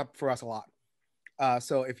going to come up for us a lot.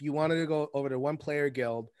 So if you wanted to go over to one player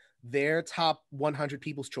guild, their top 100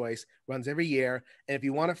 people's choice runs every year. And if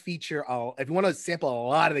you want to if you want to sample a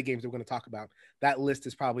lot of the games we're going to talk about, that list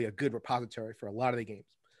is probably a good repository for a lot of the games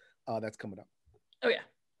that's coming up. Oh yeah.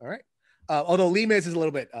 All right. Although Lee Mays is a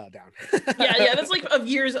little bit down. yeah, that's like of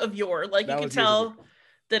years of yore. Like That you can was years tell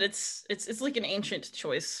that it's like an ancient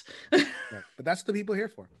choice. Right. But that's the people here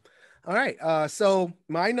for. All right. So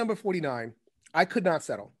my number 49, I could not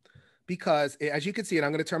settle because as you can see, and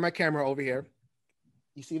I'm going to turn my camera over here.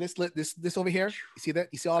 You see this over here? You see that?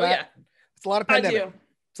 You see all that? Yeah. It's a lot of pandemic.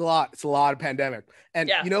 It's a lot of pandemic.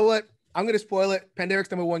 And you know what? I'm going to spoil it. Pandemic's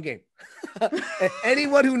 #1 game.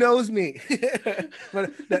 Anyone who knows me,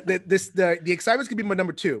 but the excitement's gonna be my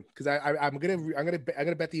number 2 because I'm gonna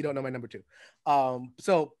bet that you don't know my number 2.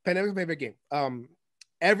 So Pandemic's my favorite game.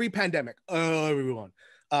 Every Pandemic, everyone,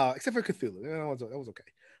 except for Cthulhu, that was okay.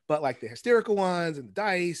 But like the hysterical ones and the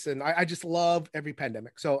dice, and I just love every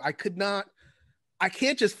Pandemic. So I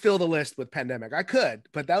can't just fill the list with Pandemic. I could,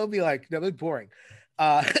 but that would be boring.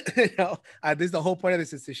 This is the whole point of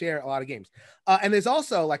this is to share a lot of games. And there's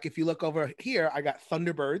also, like, if you look over here, I got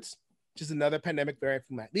Thunderbirds, which is another Pandemic variant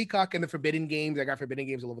from Matt Leacock, and the Forbidden Games. I got Forbidden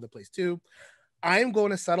Games all over the place too. I'm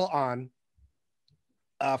going to settle on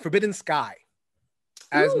Forbidden Sky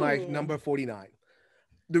as my number 49.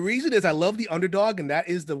 The reason is I love the underdog, and that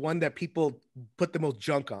is the one that people put the most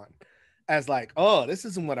junk on. As like, oh, this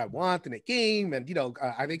isn't what I want in a game, and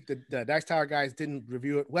I think the Dice Tower guys didn't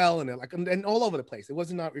review it well, and they're like, and all over the place. It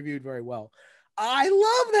was not reviewed very well. I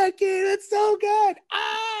love that game. It's so good.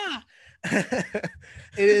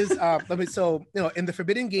 It is. So in the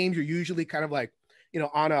Forbidden Games, you're usually kind of like,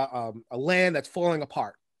 on a land that's falling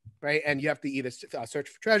apart, right? And you have to either search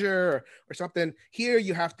for treasure or something. Here,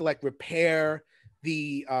 you have to like repair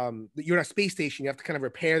you're on a space station. You have to kind of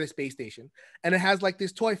repair the space station, and it has like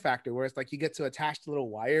this toy factor where it's like you get to attach the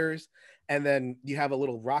little wires, and then you have a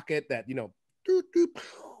little rocket that and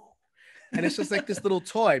it's just like this little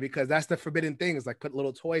toy, because that's the forbidden thing, is like put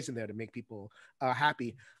little toys in there to make people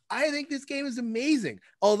happy. I think this game is amazing,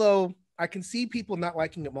 although I can see people not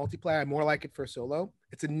liking it multiplayer. I more like it for solo.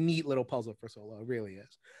 It's a neat little puzzle for solo. It really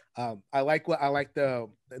is. I like the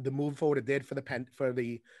move forward it did for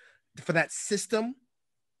that system.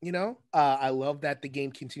 I love that the game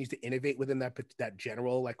continues to innovate within that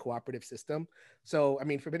general like cooperative system. So I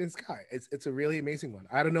mean, Forbidden Sky, it's a really amazing one.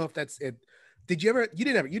 I don't know if that's it. You never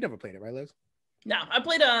played it, right, Liz? No, I've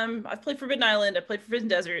played Forbidden Island, I played Forbidden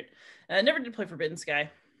Desert, and I never did play Forbidden Sky.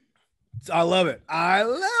 I love it.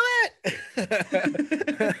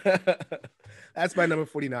 That's my number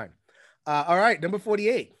 49. All right, number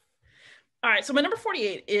 48. All right, so my number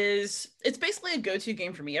 48 it's basically a go-to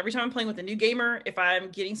game for me. Every time I'm playing with a new gamer, if I'm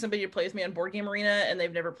getting somebody to play with me on Board Game Arena and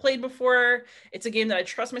they've never played before, it's a game that I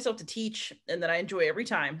trust myself to teach and that I enjoy every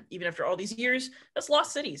time, even after all these years. That's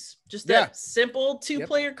Lost Cities. Just a simple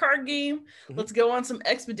 2-player card game. Mm-hmm. Let's go on some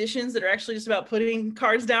expeditions that are actually just about putting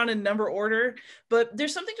cards down in number order. But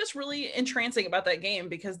there's something just really entrancing about that game,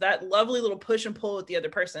 because that lovely little push and pull with the other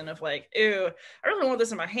person of like, ew, I really want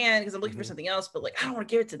this in my hand because I'm looking for something else, but like, I don't want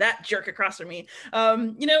to give it to that jerk across from me.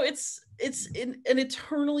 It's an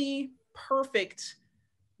eternally perfect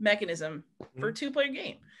mechanism for a 2-player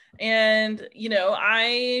game. And,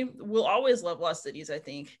 I will always love Lost Cities, I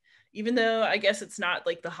think, even though I guess it's not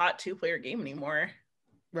like the hot 2-player game anymore.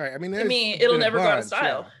 Right. I mean, it'll never go out of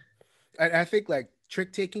style. Yeah. I think like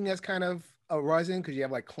trick taking has kind of arisen because you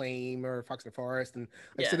have like Claim or Fox in the Forest, and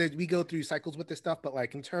like, so we go through cycles with this stuff. But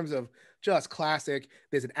like in terms of just classic,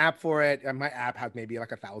 there's an app for it, and my app has maybe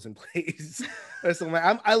like 1,000 plays. So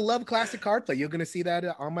I love classic card play. You're gonna see that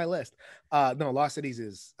on my list. No, Lost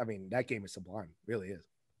Cities that game is sublime. It really is.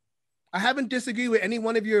 I haven't disagreed with any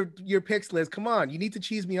one of your picks, Liz. Come on, you need to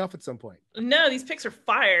cheese me off at some point. No, these picks are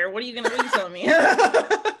fire. What are you telling me?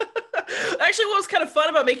 Actually, what was kind of fun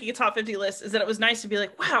about making a top 50 list is that it was nice to be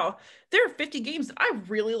like, wow, there are 50 games that I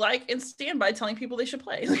really like and stand by telling people they should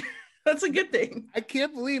play. That's a good thing. I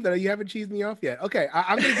can't believe that you haven't cheesed me off yet. Okay,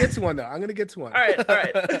 I'm gonna get to one though. I'm gonna get to one. All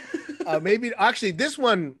right. Maybe actually this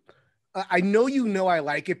one, I know I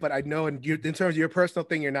like it, but I know in terms of your personal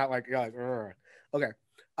thing, you're like, "Ugh." Okay.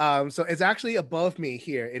 So it's actually above me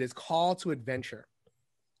here. It is Call to Adventure.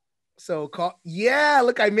 So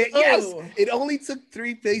look, I made yes. It only took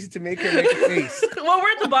 3 faces to make her make a face. Well, we're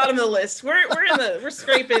at the bottom of the list. We're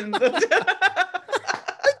scraping. We're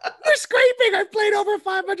scraping. I've played over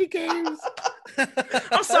 500 games.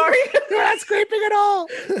 I'm sorry. We're not scraping at all.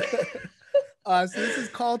 So this is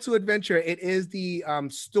Call to Adventure. It is the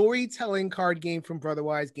storytelling card game from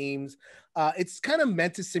Brotherwise Games. It's kind of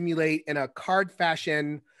meant to simulate in a card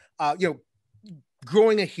fashion,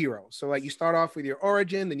 growing a hero. So like you start off with your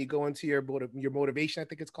origin, then you go into your motivation, I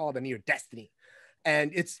think it's called, and your destiny.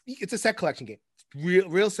 And it's a set collection game. It's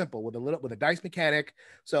real simple with a dice mechanic.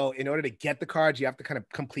 So in order to get the cards, you have to kind of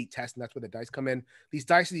complete tests, and that's where the dice come in. These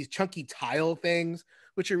dice are these chunky tile things,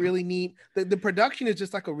 which are really neat. The production is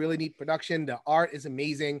just like a really neat production. The art is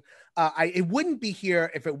amazing. It wouldn't be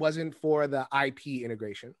here if it wasn't for the IP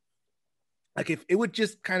integration. Like if it would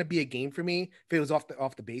just kind of be a game for me if it was off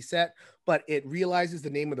the base set, but it realizes The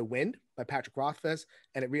Name of the Wind by Patrick Rothfuss,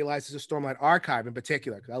 and it realizes the Stormlight Archive in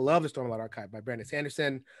particular, because I love the Stormlight Archive by Brandon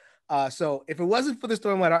Sanderson. So if it wasn't for the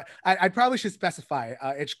Stormlight, I probably should specify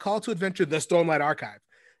it's Call to Adventure, the Stormlight Archive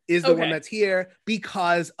is the one that's here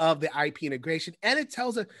because of the IP integration, and it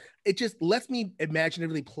just lets me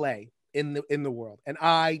imaginatively play in the world, and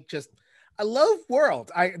I love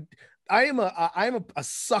world. I am a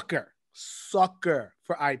sucker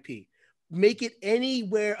for IP. Make it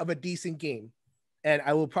anywhere of a decent game, and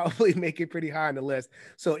I will probably make it pretty high on the list.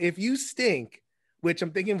 So if you stink, which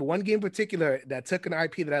I'm thinking of one game in particular that took an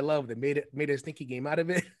IP that I love that made a stinky game out of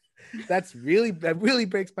it, that really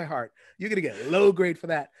breaks my heart. You're gonna get low grade for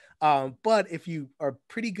that. But if you are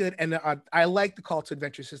pretty good, and I like the Call to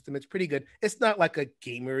Adventure system, it's pretty good. It's not like a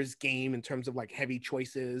gamer's game in terms of like heavy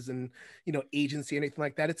choices and agency or anything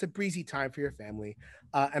like that. It's a breezy time for your family,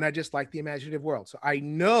 and I just like the imaginative world. So I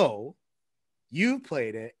know you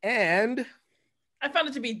played it, and I found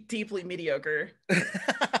it to be deeply mediocre.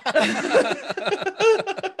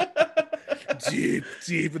 deep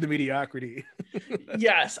in the mediocrity.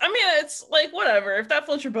 Yes. I mean, it's like, whatever. If that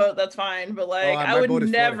floats your boat, that's fine. But like, I would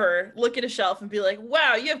never look at a shelf and be like,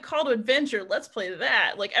 wow, you have Call to Adventure. Let's play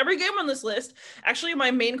that. Like every game on this list, actually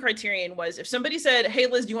my main criterion was if somebody said, hey,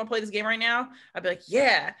 Liz, do you want to play this game right now? I'd be like,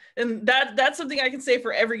 yeah. And that's something I can say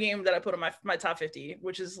for every game that I put on my top 50,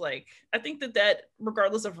 which is like, I think that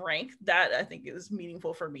regardless of rank, that I think is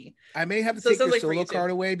meaningful for me. I may have to take your solo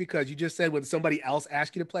card away because you just said when somebody else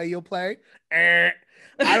asks you to play, you'll play. I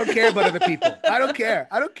don't care about other people. I don't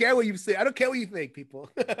care what you say. I don't care what you think, people.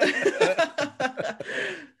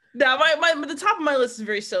 Now, the top of my list is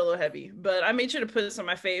very solo heavy, but I made sure to put some of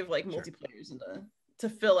my fave multiplayers to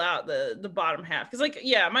fill out the bottom half. Because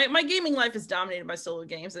my gaming life is dominated by solo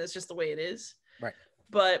games, and it's just the way it is. Right.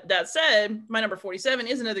 But that said, my number 47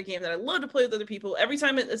 is another game that I love to play with other people. Every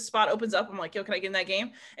time a spot opens up, I'm like, yo, can I get in that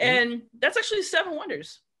game? And that's actually Seven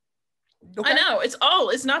Wonders. Okay. I know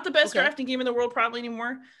it's not the best drafting game in the world probably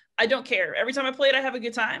anymore. I don't care. Every time I play it, I have a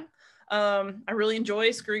good time. I really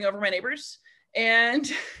enjoy screwing over my neighbors, and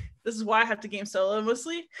this is why I have to game solo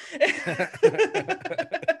mostly.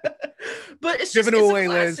 But it's driven away,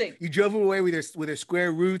 Liz. You drove away with your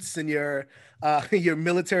square roots and your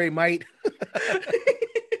military might.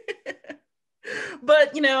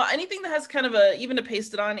 But anything that has kind of even a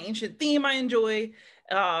pasted on ancient theme, I enjoy.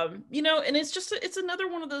 And it's another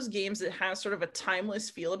one of those games that has sort of a timeless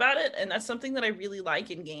feel about it, and that's something that I really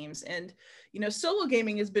like in games. And solo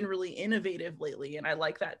gaming has been really innovative lately, and I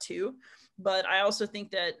like that too. But I also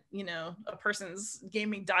think that a person's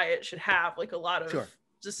gaming diet should have like a lot of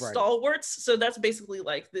stalwarts. So that's basically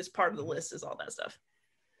like this part of the list is all that stuff.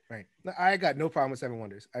 Right. I got no problem with Seven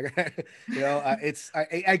Wonders. I got,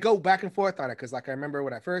 I go back and forth on it because, like, I remember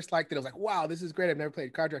when I first liked it, I was like, "Wow, this is great! I've never played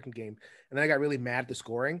a card drafting game," and then I got really mad at the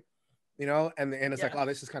scoring, and it's like, "Oh,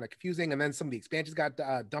 this is kind of confusing." And then some of the expansions got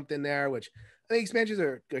dumped in there, which I think expansions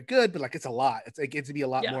are good, but like it's a lot. It gets to be a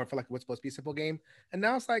lot more for like what's supposed to be a simple game. And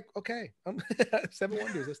now it's like, okay, Seven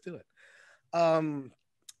Wonders, let's do it.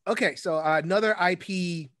 Okay, so another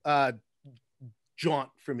IP jaunt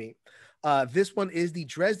for me. This one is the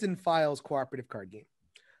Dresden Files cooperative card game.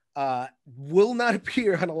 Will not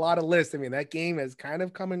appear on a lot of lists. I mean, that game has kind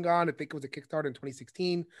of come and gone. I think it was a Kickstarter in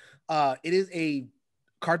 2016. It is a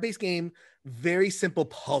card-based game, very simple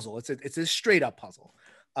puzzle. It's a straight up puzzle.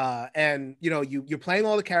 And you're playing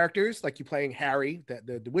all the characters, like you're playing Harry,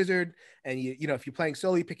 the wizard, and if you're playing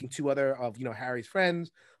solo, you're picking 2 other of Harry's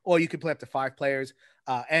friends, or you could play up to 5 players.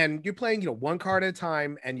 And you're playing 1 card at a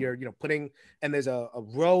time, and you're putting, and there's a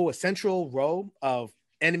central row of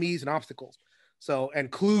enemies and obstacles. So, and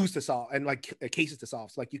clues to solve, and like cases to solve.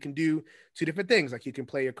 So like you can do 2 different things. Like you can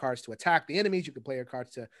play your cards to attack the enemies. You can play your cards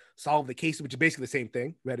to solve the cases, which is basically the same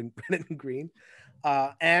thing, red and green.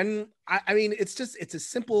 And I mean, it's a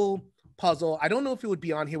simple puzzle. I don't know if it would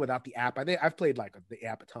be on here without the app. I think I've played like the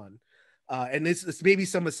app a ton. And this maybe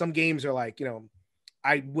some games are like,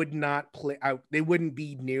 I would not play. They wouldn't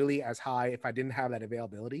be nearly as high if I didn't have that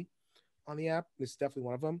availability on the app. This is definitely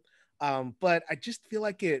one of them. But I just feel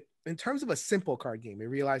like in terms of a simple card game, it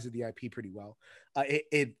realizes the IP pretty well.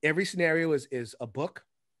 Every scenario is a book,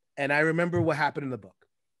 and I remember what happened in the book.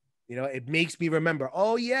 It makes me remember,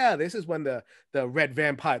 oh yeah, this is when the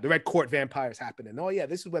red court vampires happened, and oh yeah,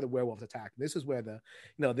 this is where the werewolves attacked. This is where this,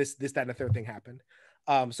 that, and the third thing happened.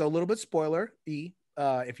 So a little bit spoiler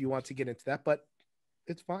if you want to get into that, but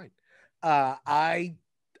it's fine.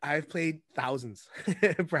 I've played thousands,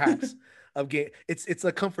 perhaps, of game. It's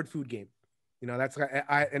a comfort food game. That's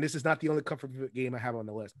and this is not the only comfort food game I have on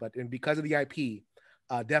the list, but because of the IP,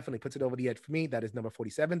 definitely puts it over the edge for me. That is number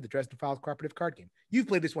 47, the Dresden Files cooperative card game. You've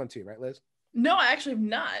played this one too, right, Liz? No, I actually have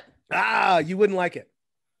not. You wouldn't like it.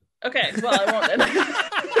 Okay, well, I won't then.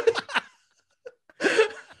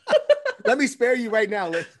 Let me spare you right now,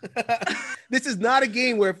 Liz. This is not a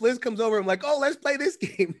game where if Liz comes over, I'm like, oh, let's play this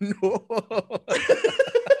game. No.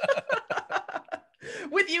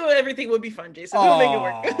 With you, everything would be fun, Jason. We'll make it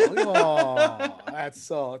work.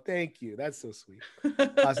 Thank you. That's so sweet.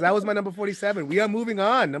 So that was my number 47. We are moving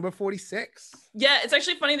on. Number 46. Yeah, it's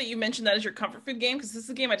actually funny that you mentioned that as your comfort food game, because this is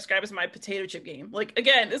the game I describe as my potato chip game. Like,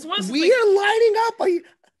 again, this was we are lining up.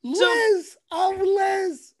 Liz.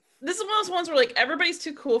 Liz. This is one of those ones where like everybody's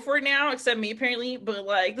too cool for it now, except me apparently. But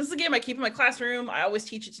like, this is a game I keep in my classroom. I always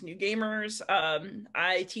teach it to new gamers.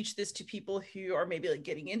 I teach this to people who are maybe like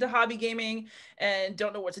getting into hobby gaming and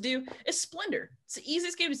don't know what to do. It's Splendor. It's the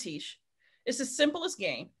easiest game to teach. It's the simplest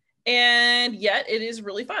game, and yet it is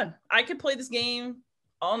really fun. I could play this game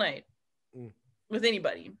all night with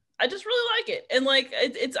anybody. I just really like it, and like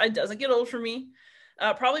it doesn't get old for me.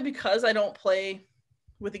 Probably because I don't play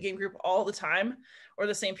with the game group all the time or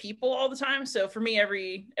the same people all the time. So for me,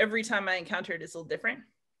 every time I encounter it, it's a little different.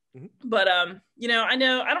 Mm-hmm. But I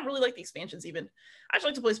know I don't really like the expansions even. I just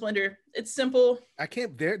like to play Splendor. It's simple. I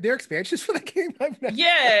can't. They're expansions for the game.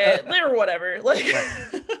 Yeah, they're whatever. Like,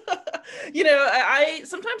 I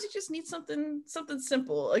sometimes you just need something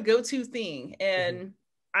simple, a go-to thing, and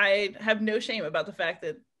I have no shame about the fact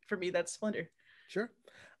that for me that's Splendor. Sure,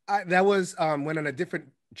 that was went on a different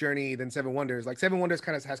journey than Seven Wonders. Like Seven Wonders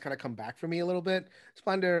has come back for me a little bit.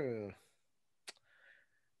 Splendor,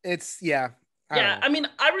 it's I mean,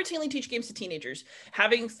 I routinely teach games to teenagers.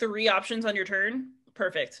 Having 3 options on your turn,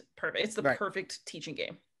 perfect. It's the perfect teaching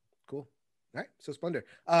game. Cool. All right, so Splendor.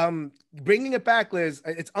 Bringing it back, Liz,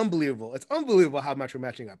 it's unbelievable. It's unbelievable how much we're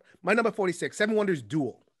matching up. My number 46, Seven Wonders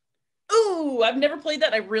Duel. Ooh, I've never played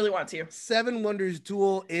that. I really want to. Seven Wonders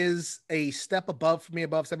Duel is a step above for me,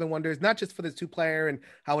 above Seven Wonders, not just for the 2-player and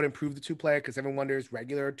how it improved the 2-player, because Seven Wonders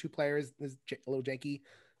regular 2-player is a little janky,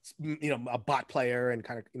 a bot player and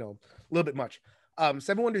kind of, a little bit much.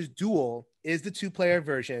 Seven Wonders Duel is the 2-player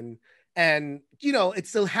version, and, it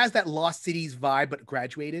still has that Lost Cities vibe, but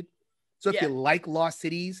graduated. So if you like Lost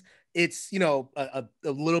Cities, it's, a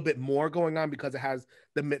little bit more going on because it has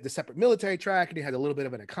the separate military track, and it has a little bit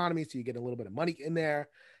of an economy, so you get a little bit of money in there.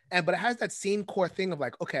 But it has that same core thing of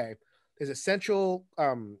like, okay, there's a central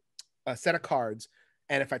a set of cards,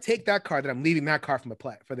 and if I take that card, then I'm leaving that card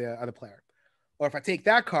for the other player. Or if I take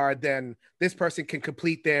that card, then this person can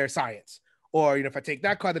complete their science. Or, if I take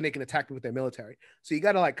that card, then they can attack me with their military. So you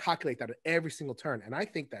got to like calculate that at every single turn. And I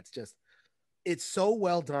think that's it's so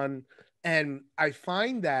well done. And I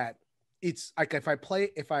find that it's like if I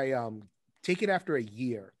take it after a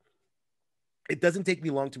year, it doesn't take me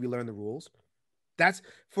long to relearn the rules. That's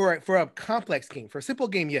for a complex game. For a simple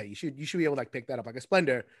game, you should be able to like pick that up. Like a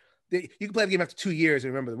Splendor, you can play the game after 2 years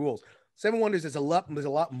and remember the rules. Seven Wonders, there's a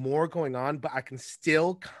lot more going on, but I can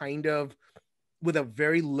still kind of, with a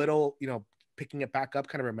very little, picking it back up,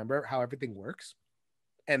 kind of remember how everything works.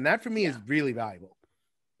 And that for me is really valuable.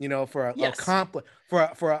 For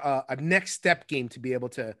a next step game to be able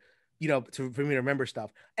to, for me to remember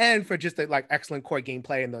stuff, and for just like excellent core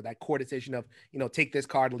gameplay and that core decision of, take this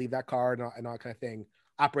card and leave that card and all that kind of thing,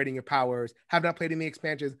 operating your powers. Have not played any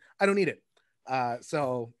expansions. I don't need it.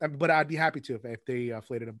 But I'd be happy to if they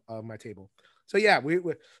played it on my table. So yeah,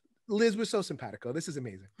 Liz, we're so simpatico. This is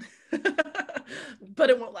amazing. But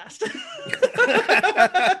it won't last.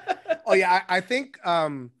 Oh yeah, I think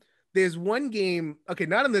there's one game. Okay,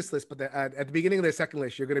 not on this list, but at the beginning of the second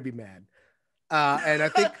list, you're gonna be mad. And I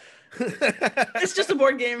think it's just a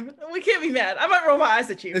board game. We can't be mad. I might roll my eyes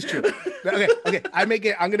at you. It's true. Okay. I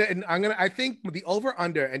think the over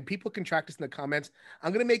under, and people can track this in the comments.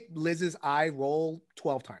 I'm gonna make Liz's eye roll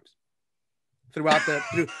 12 times throughout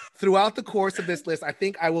the course of this list. I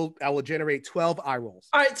think I will generate 12 eye rolls.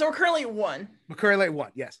 All right, so we're currently at 1. We're currently at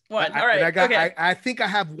 1. Yes. One. All right. Okay. I think I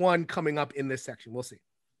have one coming up in this section. We'll see.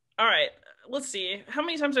 All right. Let's see. How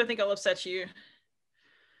many times do I think I'll upset you?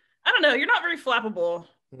 I don't know. You're not very flappable.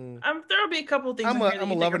 There'll be a couple things. I'm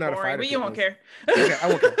a lover, not a fighter, but you won't care. Okay, I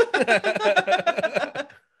won't care.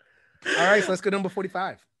 All right, so let's go to number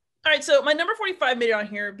 45. All right, so my number 45 made it on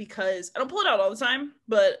here because I don't pull it out all the time,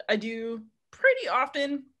 but I do pretty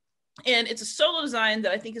often, and it's a solo design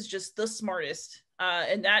that I think is just the smartest,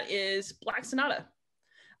 and that is Black Sonata.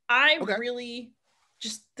 Really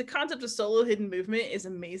just the concept of solo hidden movement is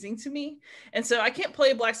amazing to me. And so I can't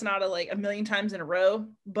play Black Sonata like a million times in a row,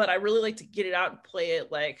 but I really like to get it out and play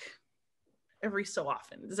it like every so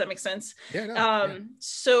often. Does that make sense? Yeah. Yeah.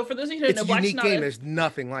 So for those of you who don't know, Black Sonata, game. There's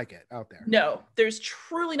nothing like it out there. No, there's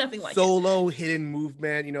truly nothing like solo hidden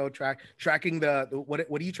movement, tracking the what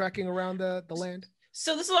are you tracking around the land?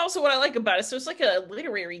 So this is also what I like about it. So it's like a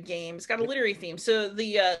literary game. It's got a literary theme. So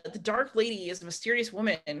the Dark Lady is a mysterious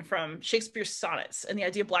woman from Shakespeare's sonnets. And the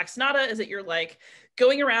idea of Black Sonata is that you're like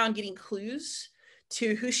going around getting clues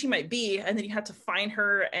to who she might be, and then you have to find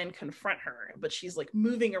her and confront her. But she's like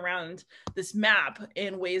moving around this map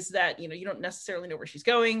in ways that, you don't necessarily know where she's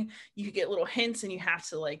going. You could get little hints and you have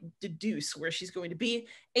to like deduce where she's going to be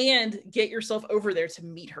and get yourself over there to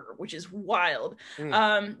meet her, which is wild.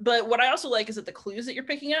 But what I also like is that the clues that you're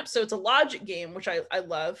picking up, so it's a logic game, which I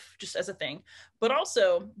love just as a thing, but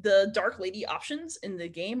also the Dark Lady options in the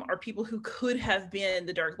game are people who could have been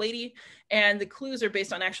the Dark Lady, and the clues are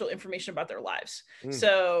based on actual information about their lives.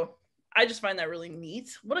 So I just find that really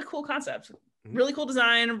neat. What a cool concept. Really cool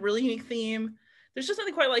design, really unique theme. There's just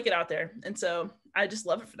nothing quite like it out there. And so I just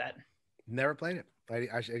love it for that. Never played it.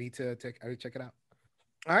 I need to check it out.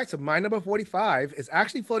 All right, so my number 45 is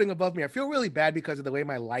actually floating above me. I feel really bad because of the way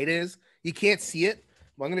my light is. You can't see it.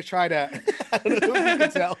 But I'm going to try to, I don't know if you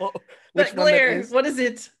can tell which one that is. What is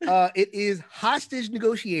it? It is Hostage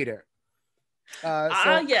Negotiator.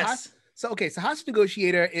 Yes. So Hostage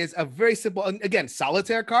Negotiator is a very simple, again,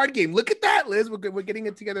 solitaire card game. Look at that, Liz. We're getting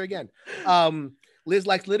it together again. Liz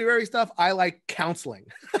likes literary stuff. I like counseling.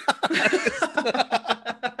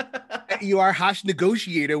 You are Hostage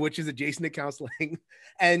Negotiator, which is adjacent to counseling,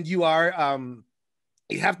 and you are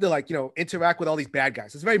you have to interact with all these bad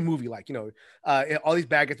guys. It's very movie-like, all these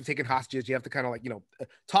bad guys are taking hostages. You have to kind of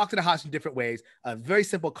talk to the hostage in different ways. A very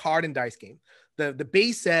simple card and dice game. The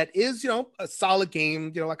base set is, a solid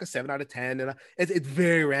game, like a 7 out of 10. And it's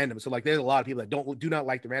very random. So there's a lot of people that do not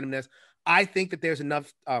like the randomness. I think that there's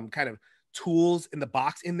enough kind of tools in the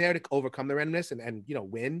box in there to overcome the randomness and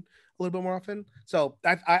win a little bit more often. So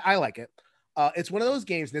I like it. It's one of those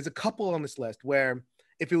games. There's a couple on this list where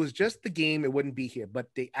if it was just the game, it wouldn't be here, but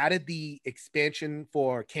they added the expansion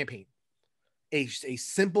for campaign, a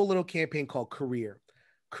simple little campaign called Career.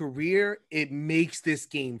 It makes this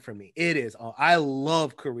game for me. It is. I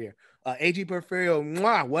love Career. AG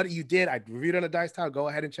Porfirio, what you did. I reviewed on the Dice Tower. Go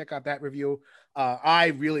ahead and check out that review.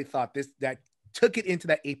 I really thought that took it into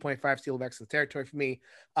that 8.5 Seal of Excellence territory for me.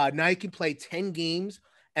 Now you can play 10 games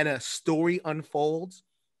and a story unfolds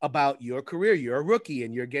about your career. You're a rookie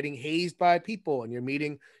and you're getting hazed by people and you're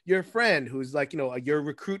meeting your friend who's your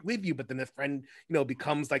recruit with you, but then the friend,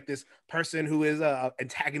 becomes like this person who is a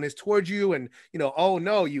antagonist towards you. And, oh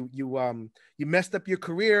no, you messed up your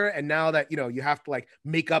career. And now that, you have to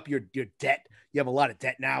make up your debt. You have a lot of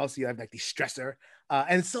debt now. So you have these stressor.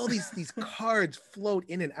 And so these cards float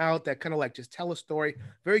in and out that kind of just tell a story,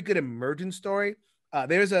 very good emergent story.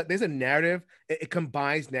 There's a narrative. It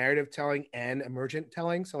combines narrative telling and emergent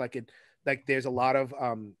telling. So there's a lot of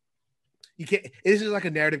this is like a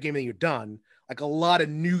narrative game and you're done. A lot of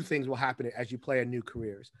new things will happen as you play a new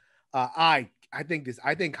careers. I think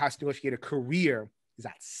Hostage Negotiator Career is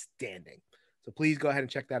outstanding. So please go ahead and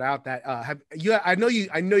check that out. I know you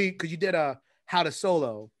because you did a How to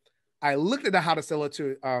Solo. I looked at the How to Solo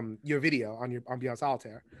to your video on Beyond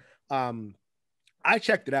Solitaire. I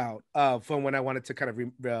checked it out from when I wanted to kind of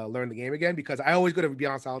learn the game again, because I always go to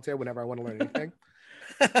Beyond Solitaire whenever I want to learn anything.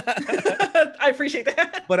 I appreciate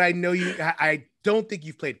that. But I know I don't think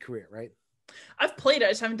you've played Career, right? I've played it. I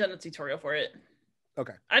just haven't done a tutorial for it.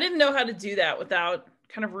 Okay. I didn't know how to do that without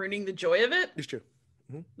kind of ruining the joy of it. It's true.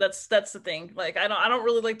 That's the thing. Like I don't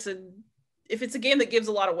really like to. If it's a game that gives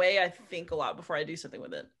a lot away, I think a lot before I do something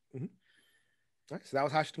with it. All right, so that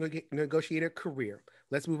was how she negotiated a career.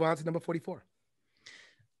 Let's move on to number 44.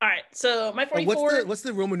 All right, so my 44. What's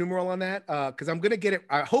the Roman numeral on that? Because I'm gonna get it.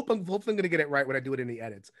 I'm hoping gonna get it right when I do it in the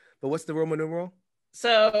edits. But what's the Roman numeral?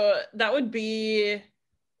 So that would be.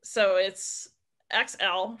 So it's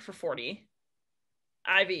XL for 40,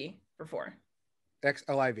 IV for 4.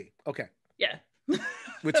 XLIV. Okay. Yeah.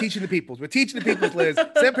 We're teaching the peoples. We're teaching the peoples, Liz.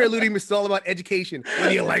 Sam Looting is all about education,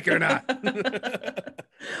 whether you like it or not.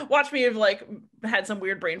 Watch me have like had some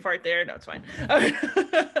weird brain fart there. No, it's fine. All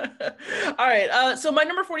right. So my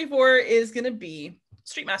number 44 is gonna be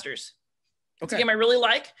Street Masters. It's a game I really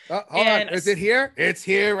like. Hold on. Is it here? It's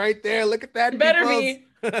here right there. Look at that. It better be.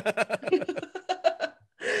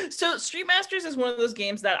 So Street Masters is one of those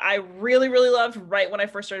games that I really, really loved right when I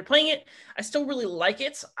first started playing it. I still really like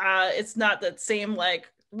it. It's not that same like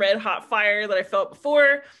red hot fire that I felt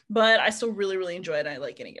before, but I still really, really enjoy it. And I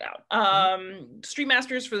like getting it out. Street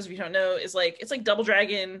Masters, for those of you who don't know, is like, it's like Double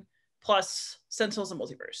Dragon plus Sentinels and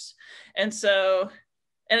Multiverse. And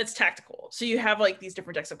it's tactical. So you have like these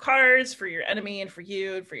different decks of cards for your enemy and for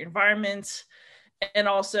you and for your environment. And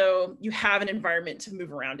also you have an environment to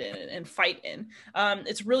move around in and fight in.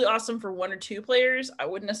 It's really awesome for 1 or 2 players. I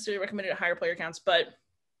wouldn't necessarily recommend it at higher player counts, but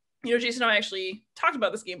you know, Jason and I actually talked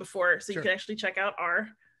about this game before, so you can actually check out our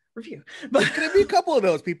review. But there's gonna be a couple of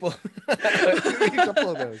those people.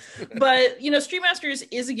 But you know, Street Masters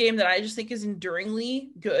is a game that I just think is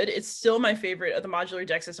enduringly good. It's still my favorite of the modular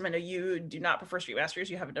deck system. I know you do not prefer Street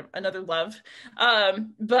Masters. You have another love.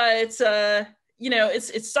 But you know,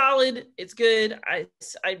 it's solid. It's good. I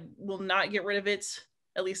will not get rid of it.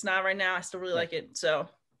 At least not right now. I still really like it. So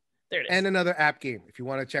there it is. And another app game. If you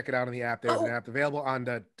want to check it out on the app, there's an app available on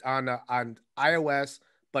iOS,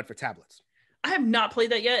 but for tablets. I have not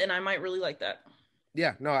played that yet, and I might really like that.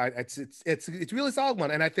 Yeah, no, it's a really solid one,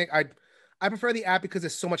 and I think I prefer the app because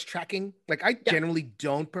there's so much tracking. Like I generally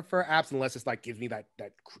don't prefer apps unless it's like gives me that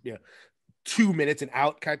 2 minutes and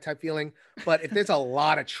out kind of type feeling. But if there's a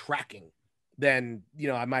lot of tracking, then you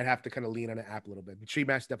know I might have to kind of lean on an app a little bit. Street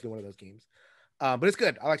Masters is definitely one of those games, but it's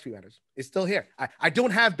good. I like Street Masters. It's still here. I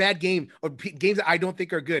don't have bad games or games that I don't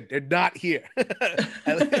think are good. They're not here.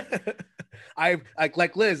 I've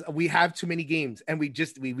like Liz. We have too many games, and we've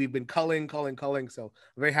been culling. So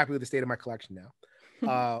I'm very happy with the state of my collection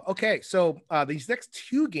now. Okay, so these next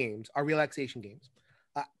 2 games are relaxation games.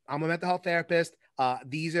 I'm a mental health therapist.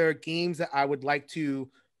 These are games that I would like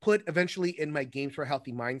to put eventually in my Games for a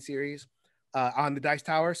Healthy Mind series. On the Dice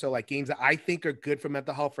Tower. So like games that I think are good for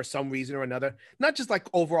mental health for some reason or another, not just like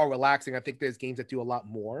overall relaxing. I think there's games that do a lot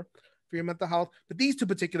more for your mental health, but these 2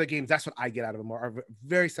 particular games, that's what I get out of them, are a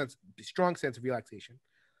very strong sense of relaxation.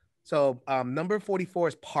 So number 44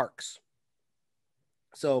 is Parks.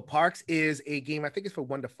 So Parks is a game, I think it's for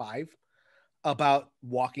 1 to 5, about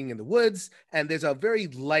walking in the woods, and there's a very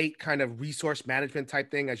light kind of resource management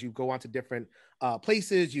type thing. As you go on to different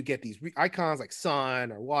places, you get these icons like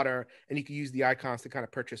sun or water, and you can use the icons to kind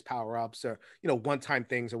of purchase power-ups or one-time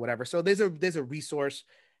things or whatever. So there's a resource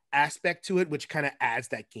aspect to it, which kind of adds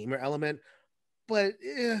that gamer element. But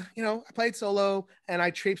I played solo and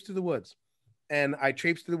I traipsed through the woods. And I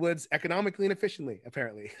traipsed through the woods economically and efficiently,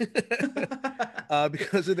 apparently,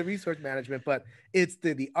 because of the resource management. But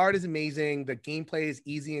the art is amazing. The gameplay is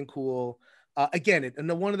easy and cool. Again,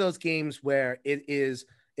 one of those games where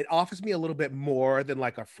it offers me a little bit more than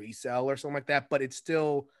like a free sell or something like that. But it's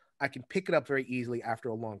still, I can pick it up very easily after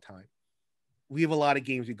a long time. We have a lot of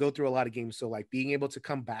games. We go through a lot of games. So like being able to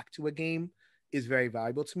come back to a game is very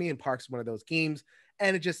valuable to me. And Parks is one of those games.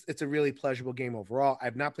 And it's a really pleasurable game overall.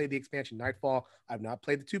 I've not played the expansion Nightfall. I've not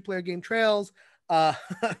played the 2-player game Trails.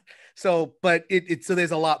 So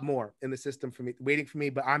there's a lot more in the system for me, waiting for me,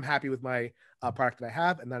 but I'm happy with my product that I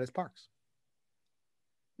have, and that is Parks.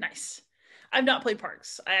 Nice. I've not played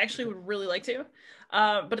Parks. I actually would really like to.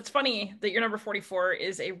 But it's funny that your number 44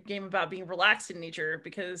 is a game about being relaxed in nature,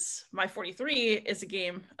 because my 43 is a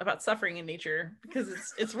game about suffering in nature, because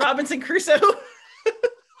it's Robinson Crusoe.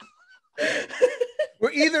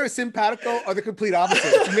 We're either simpatico or the complete opposite.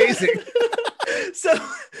 It's amazing.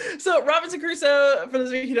 So Robinson Crusoe, for those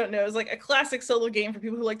of you who don't know, is like a classic solo game for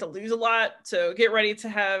people who like to lose a lot. So get ready to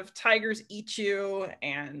have tigers eat you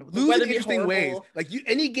and the lose weather in be interesting horrible. ways. Like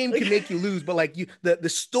any game can make you lose, but like the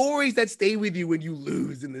stories that stay with you when you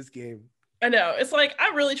lose in this game. I know. It's like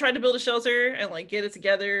I really tried to build a shelter and like get it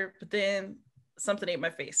together, but then something ate my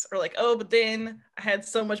face, or like, oh, but then I had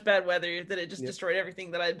so much bad weather that it just destroyed everything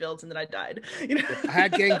that I built and then I died. I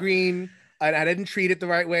had gangrene. And I didn't treat it the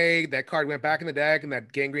right way. That card went back in the deck, and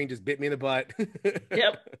that gangrene just bit me in the butt.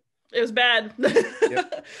 Yep, it was bad.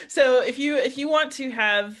 Yep. So if you want to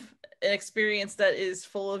have an experience that is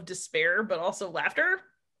full of despair but also laughter,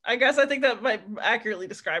 I guess I think that might accurately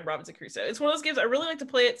describe Robinson Crusoe. It's one of those games I really like to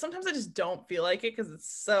play it. Sometimes I just don't feel like it because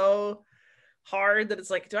it's so hard that it's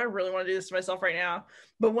like, do I really want to do this to myself right now?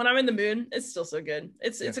 But when I'm in the mood, it's still so good.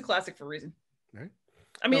 It's a classic for a reason. Right.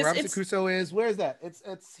 I mean, Robinson Crusoe is, where is that?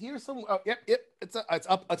 It's here some. Oh, yep. It's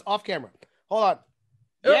up. It's off camera. Hold on.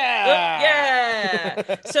 Yeah.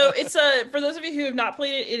 So it's for those of you who have not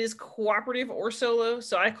played it, it is cooperative or solo.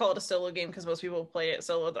 So I call it a solo game because most people play it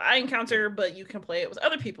solo that I encounter, but you can play it with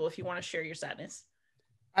other people if you want to share your sadness.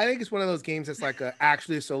 I think it's one of those games that's like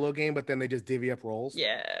actually a solo game, but then they just divvy up roles.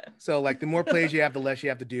 Yeah. So like the more plays you have, the less you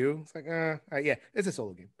have to do. It's like, yeah, it's a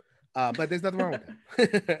solo game. But there's nothing wrong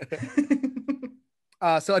with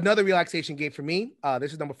that. So another relaxation game for me.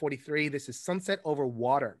 This is number 43. This is Sunset Over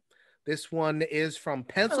Water. This one is from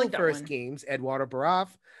Pencil First Games, Eduardo Baraf.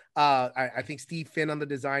 I think Steve Finn on the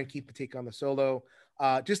design, Keith Patik on the solo.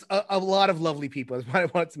 Just a lot of lovely people. That's why I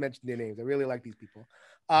wanted to mention their names. I really like these people.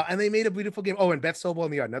 And they made a beautiful game. Oh, and Beth Sobel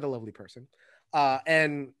in the art, another lovely person.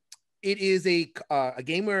 And it is a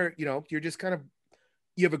game where, you're just kind of,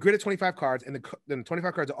 you have a grid of 25 cards, and the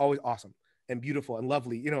 25 cards are always awesome and beautiful and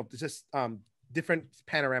lovely. There's just different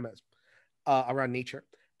panoramas around nature.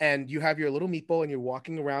 And you have your little meatball, and you're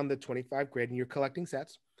walking around the 25 grid, and you're collecting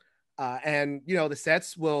sets. And the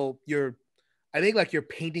sets I think like you're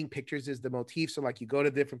painting pictures is the motif. So like you go to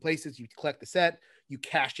different places, you collect the set, you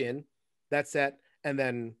cash in that set, and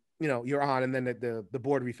then you're on, and then the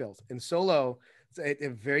board refills. In solo, it's a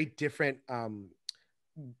very different.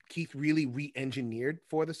 Keith really re-engineered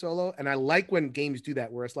for the solo, and I like when games do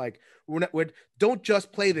that, where it's like we don't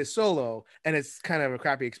just play this solo and it's kind of a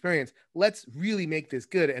crappy experience. Let's really make this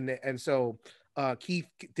good. And so Keith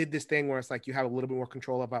did this thing where it's like you have a little bit more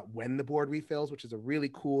control about when the board refills, which is a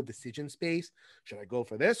really cool decision space. Should I go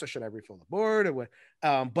for this, or should I refill the board, or what?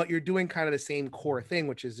 But you're doing kind of the same core thing,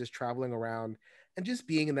 which is just traveling around and just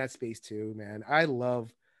being in that space too, man.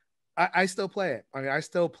 I still play it. I mean, I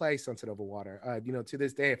still play Sunset Over Water. To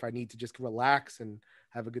this day, if I need to just relax and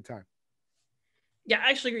have a good time. Yeah, I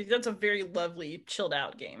actually agree. That's a very lovely, chilled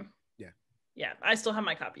out game. Yeah. I still have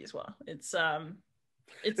my copy as well. It's that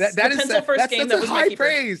is Pencil First game that was high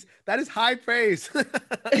praise. That is high praise.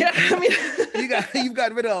 Yeah, I mean, you've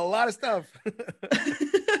got rid of a lot of stuff.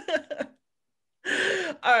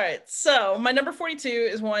 All right, so my number 42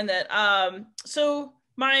 is one that so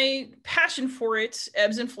my passion for it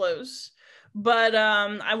ebbs and flows, but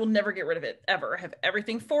I will never get rid of it ever. I have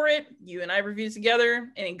everything for it. You and I reviewed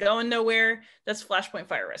together, and ain't going nowhere. That's Flashpoint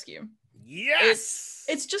Fire Rescue. Yes,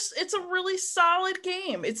 it's a really solid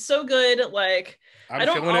game. It's so good. Like I'm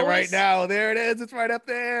feeling it right now. There it is. It's right up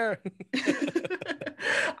there.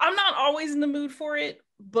 I'm not always in the mood for it,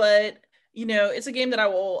 but it's a game that I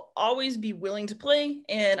will always be willing to play,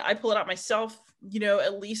 and I pull it out myself,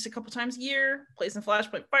 at least a couple times a year, play some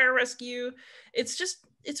Flashpoint Fire Rescue. It's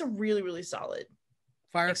a really, really solid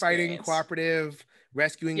firefighting, cooperative,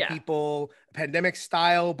 rescuing people, pandemic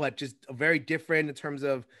style, but just very different in terms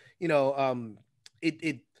of, the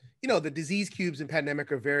disease cubes in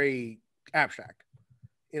Pandemic are very abstract,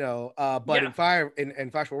 but in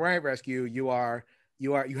Flashpoint Fire Rescue, you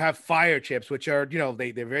have fire chips, which are,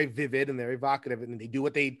 they're very vivid and they're evocative, and they do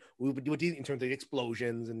what they in terms of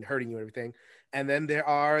explosions and hurting you and everything. And then there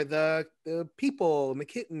are the people and the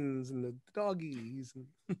kittens and the doggies.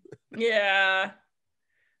 Yeah.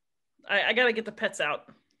 I gotta get the pets out.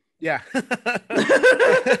 Yeah.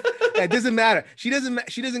 It doesn't matter. She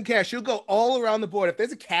doesn't care. She'll go all around the board. If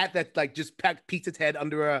there's a cat that like just peeks its head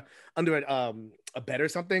under a bed or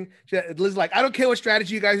something, Liz is like, I don't care what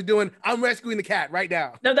strategy you guys are doing. I'm rescuing the cat right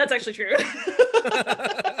now. No, that's actually true.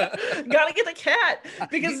 Gotta get the cat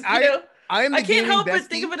because I can't help but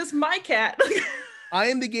think of it as my cat. I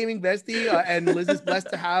am the gaming bestie, and Liz is blessed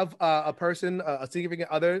to have a person, a significant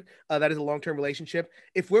other that is a long-term relationship.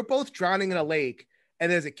 If we're both drowning in a lake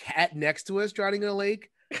and there's a cat next to us drowning in a lake,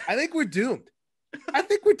 I think we're doomed. I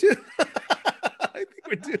think we're doomed.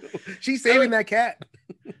 She's saving that cat.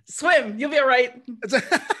 Swim, you'll be all right.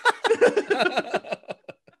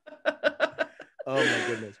 Oh my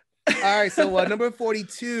goodness. All right, so number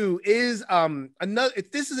 42 is another.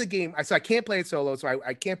 This is a game. So I can't play it solo, so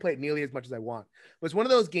I can't play it nearly as much as I want. But it's one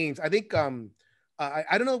of those games. I think I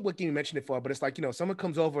don't know what game you mentioned it for, but it's like someone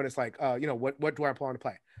comes over and it's like what do I want to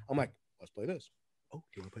play? I'm like, let's play this. Oh, do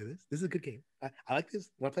you want to play this? This is a good game. I like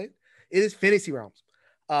this. Want to play it? It is Fantasy Realms.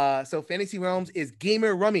 So Fantasy Realms is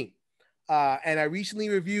gamer rummy, and I recently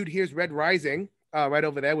reviewed Here's Red Rising, right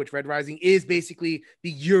over there, which Red Rising is basically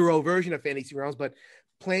the Euro version of Fantasy Realms. But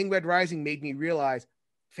playing Red Rising made me realize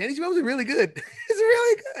Fantasy Realms are really good. It's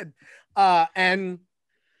really good. And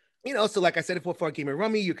so like I said before, for a game of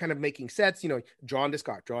Rummy, you're kind of making sets, draw and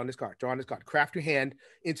discard, draw and discard, draw and discard, craft your hand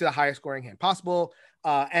into the highest scoring hand possible.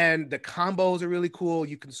 And the combos are really cool.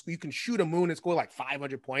 You can shoot a moon and score like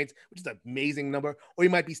 500 points, which is an amazing number. Or you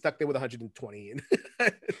might be stuck there with 120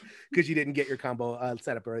 because you didn't get your combo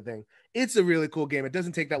set up or anything. It's a really cool game. It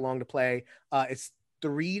doesn't take that long to play. It's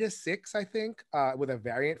 3 to 6, I think, with a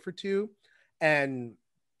variant for 2. And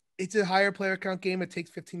it's a higher player count game. It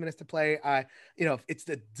takes 15 minutes to play. It's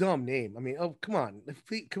the dumb name. I mean, oh, come on.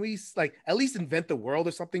 Can we like at least invent the world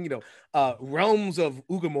or something? Realms of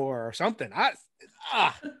Ugamor or something.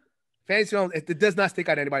 Fantasy Realms, it does not stick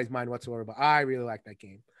out anybody's mind whatsoever, but I really like that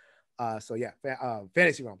game. So yeah,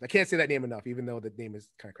 Fantasy Realms. I can't say that name enough, even though the name is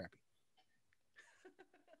kind of crappy.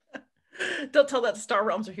 Don't tell that to Star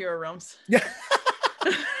Realms or Hero Realms. Yeah.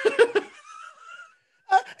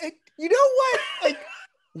 You know what? Like,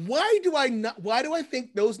 why do I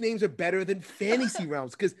think those names are better than Fantasy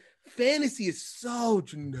Realms? Because fantasy is so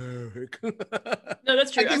generic. No, that's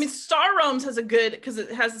true. I mean, Star Realms has because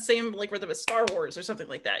it has the same like rhythm as Star Wars or something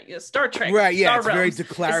like that. Star Trek. Right, yeah, Star it's Realms. very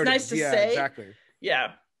declarative. It's nice to say. Exactly.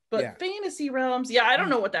 Yeah. But Fantasy Realms, I don't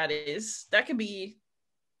know what that is. That could be,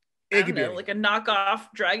 I don't know, like a knockoff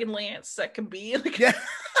Dragonlance. That could be like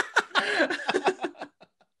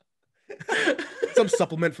some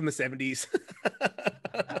supplement from the 70s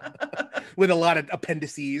with a lot of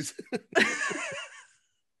appendices.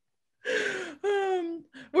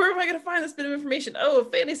 Where am I going to find this bit of information? Oh,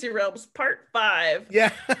 Fantasy Realms Part 5.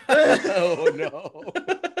 Yeah. Oh, no.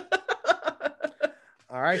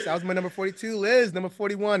 All right. So that was my number 42. Liz, number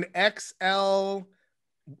 41, XLI.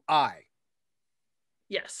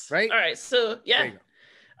 Yes. Right? All right. So, yeah.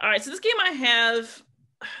 All right. So this game I have...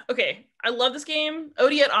 Okay, I love this game.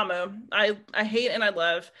 Odi et Amo. I hate and I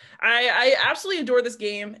love. I absolutely adore this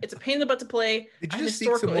game. It's a pain in the butt to play. Did you just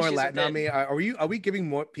speak some more Latin on me? Are we giving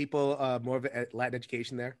more people more of a Latin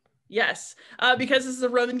education there? Yes, because this is a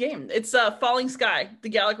Roman game. It's Falling Sky, the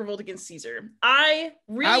Gallic Revolt against Caesar. I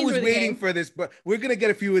was waiting for this, but we're gonna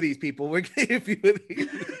get a few of these people. We're gonna get a few of these.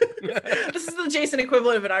 This is the Jason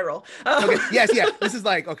equivalent of an eye roll. Okay. Yes, yeah. This is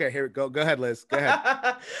like, okay, here we go. Go ahead, Liz. Go ahead.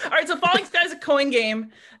 All right, so Falling Sky is a coin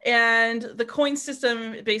game, and the coin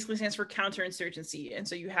system basically stands for counterinsurgency. And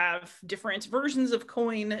so you have different versions of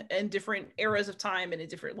coin and different eras of time and in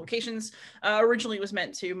different locations. Originally, it was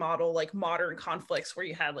meant to model like modern conflicts where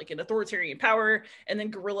you had like an authoritarian power and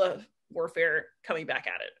then guerrilla warfare coming back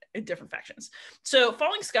at it in different factions. So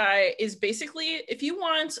Falling Sky is basically, if you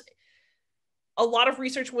want... A lot of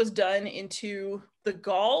research was done into the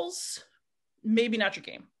Gauls, maybe not your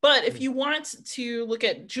game. But if you want to look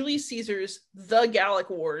at Julius Caesar's The Gallic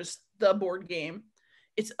Wars, the board game,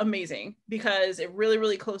 it's amazing because it really,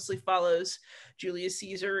 really closely follows Julius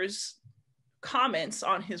Caesar's comments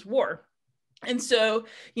on his war. And so,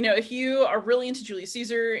 if you are really into Julius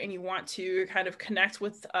Caesar and you want to kind of connect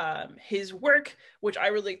with his work, which I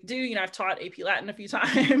really do, I've taught AP Latin a few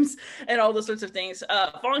times and all those sorts of things.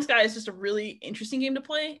 Falling Sky is just a really interesting game to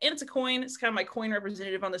play. And it's a coin. It's kind of my coin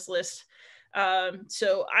representative on this list.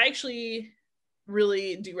 So I actually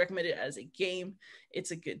really do recommend it as a game.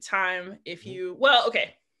 It's a good time if you,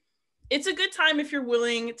 it's a good time if you're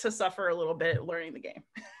willing to suffer a little bit learning the game.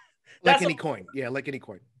 Like any coin. Yeah, like any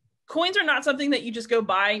coin. Coins are not something that you just go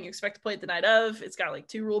buy and you expect to play it the night of. It's got like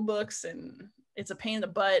 2 rule books and it's a pain in the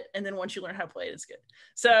butt. And then once you learn how to play it, it's good.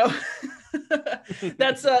 So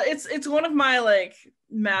that's it's one of my like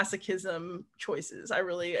masochism choices. I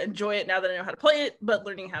really enjoy it now that I know how to play it, but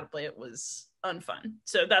learning how to play it was unfun.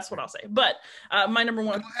 So that's what I'll say. But my number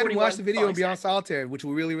one, watch the video on Beyond Solitaire, which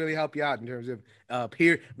will really, really help you out in terms of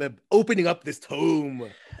opening up this tome.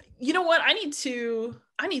 You know what? I need to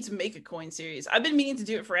make a coin series. I've been meaning to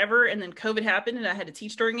do it forever, and then COVID happened, and I had to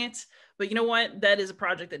teach during it. But you know what? That is a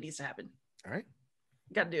project that needs to happen. All right,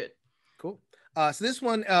 got to do it. Cool. So this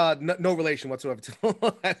one, no relation whatsoever to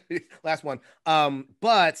the last one.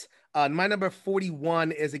 But my number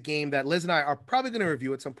 41 is a game that Liz and I are probably going to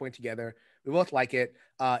review at some point together. We both like it.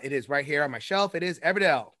 It is right here on my shelf. It is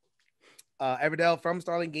Everdell. Everdell from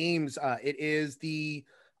Starling Games. It is the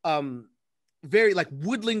very like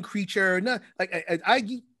woodland creature. No, like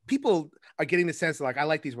people are getting the sense that like I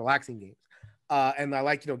like these relaxing games, and I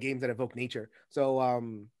like games that evoke nature. So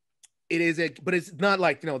it is but it's not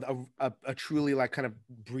like a truly like kind of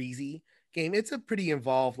breezy game. It's a pretty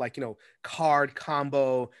involved like card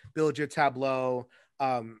combo, build your tableau.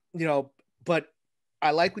 But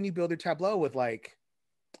I like when you build your tableau with like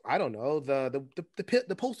I don't know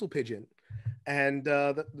the postal pigeon. and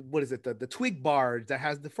what is it? The twig barge that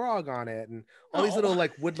has the frog on it, and all these little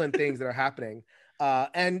like woodland things that are happening.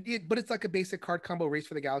 But it's like a basic card combo Race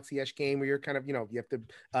for the Galaxy-ish game where you're kind of, you have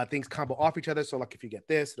to things combo off each other. So like if you get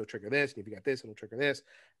this, it'll trigger this. And if you get this, it'll trigger this.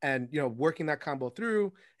 And, working that combo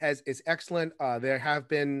through is excellent. There have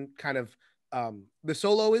been kind of, the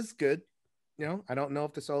solo is good. I don't know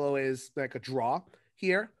if the solo is like a draw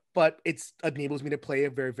here, but it enables me to play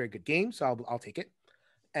a very, very good game. So I'll take it.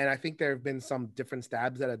 And I think there have been some different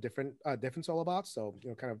stabs at a different solo bots. So,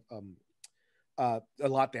 kind of a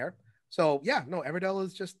lot there. So yeah, no, Everdell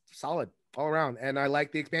is just solid all around. And I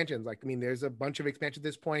like the expansions. Like, I mean, there's a bunch of expansions at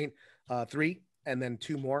this point, 3, and then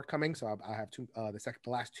 2 more coming. So I have 2, the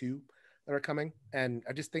last 2 that are coming. And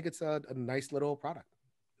I just think it's a nice little product.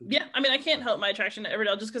 Yeah, I mean, I can't help my attraction to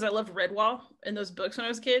Everdell just because I loved Redwall in those books when I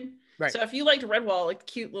was a kid. Right. So if you liked Redwall, like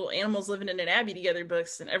cute little animals living in an abbey together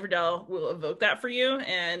books, then Everdell will evoke that for you.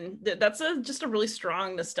 And that's just a really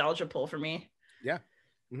strong nostalgia pull for me. Yeah.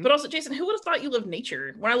 Mm-hmm. But also, Jason, who would have thought you loved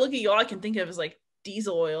nature? When I look at you, all I can think of is like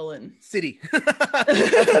diesel oil and city.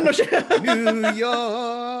 New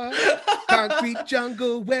York, concrete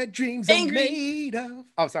jungle where dreams are made of.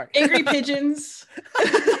 Oh, sorry. Angry pigeons.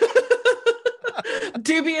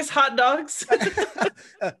 Dubious hot dogs.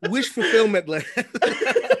 Wish fulfillment land.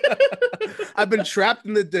 I've been trapped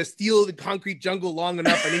in the steel and concrete jungle long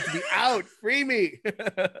enough. I need to be out. Free me.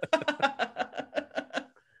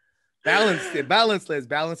 Balance, Liz.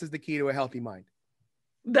 Balance is the key to a healthy mind.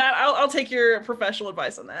 That I'll take your professional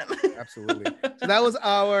advice on that. Absolutely. So that was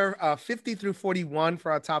our 50 through 41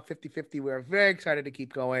 for our top 50-50. We're very excited to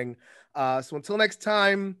keep going. So until next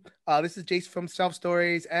time, this is Jason from Self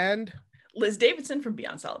Stories and Liz Davidson from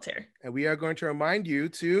Beyond Solitaire. And we are going to remind you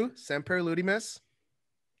to Semper Ludimus.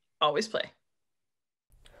 Always play.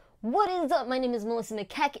 What is up? My name is Melissa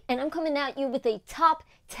McKeck, and I'm coming at you with a top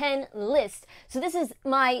 10 list. So this is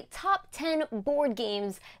my top 10 board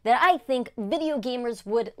games that I think video gamers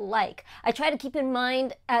would like. I try to keep in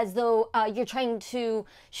mind as though you're trying to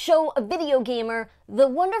show a video gamer the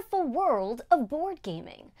wonderful world of board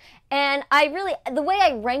gaming. And the way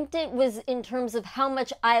I ranked it was in terms of how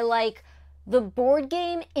much I like the board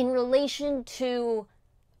game in relation to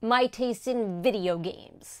my taste in video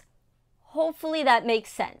games. Hopefully that makes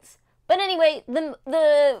sense. But anyway,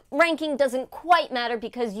 the ranking doesn't quite matter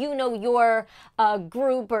because you know your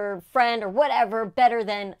group or friend or whatever better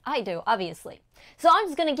than I do, obviously. So I'm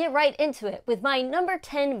just going to get right into it with my number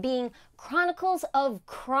 10 being Chronicles of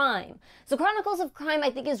Crime. So Chronicles of Crime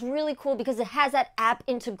I think is really cool because it has that app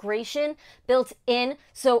integration built in.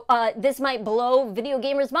 So this might blow video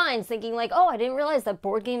gamers' minds thinking like, oh, I didn't realize that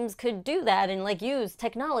board games could do that and like use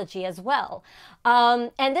technology as well.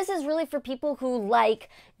 And this is really for people who like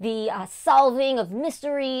the solving of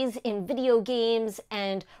mysteries in video games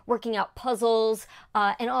and working out puzzles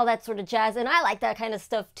and all that sort of jazz. And I like that kind of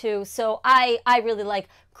stuff too. So I really like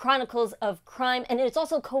Chronicles of Crime, and it's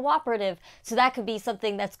also cooperative, so that could be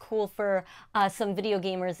something that's cool for some video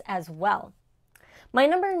gamers as well. My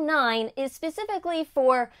number 9 is specifically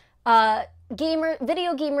for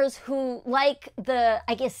video gamers who like the,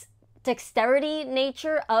 I guess, dexterity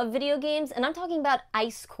nature of video games, and I'm talking about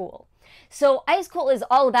Ice Cool. So Ice Cool is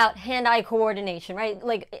all about hand-eye coordination, right?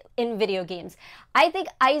 Like in video games. I think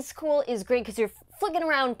Ice Cool is great because you're flicking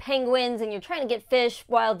around penguins and you're trying to get fish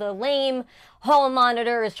while the lame hall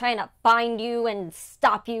monitor is trying to find you and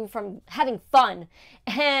stop you from having fun.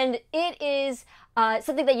 And it is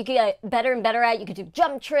something that you can get better and better at. You can do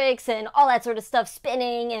jump tricks and all that sort of stuff,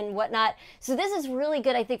 spinning and whatnot. So this is really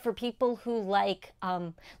good, I think, for people who like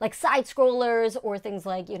side scrollers or things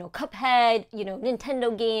like, Cuphead,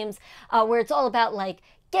 Nintendo games, where it's all about like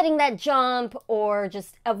getting that jump or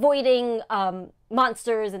just avoiding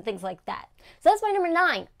monsters and things like that. So that's my number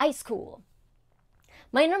 9, Ice Cool.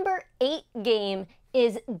 My number 8 game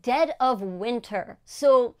is Dead of Winter.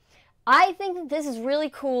 So I think that this is really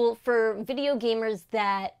cool for video gamers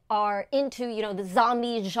that are into, the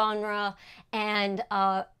zombie genre and,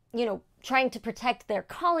 trying to protect their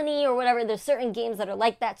colony or whatever. There's certain games that are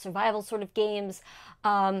like that, survival sort of games.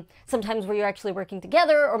 Sometimes where you're actually working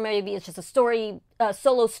together, or maybe it's just a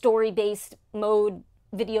solo story-based mode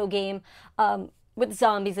video game with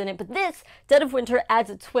zombies in it. But this, Dead of Winter, adds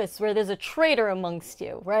a twist where there's a traitor amongst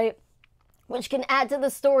you, right? Which can add to the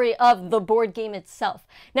story of the board game itself.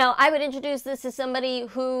 Now, I would introduce this to somebody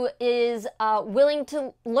who is willing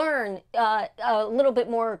to learn a little bit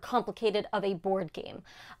more complicated of a board game,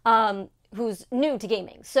 who's new to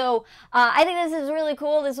gaming. So I think this is really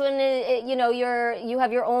cool. This one, you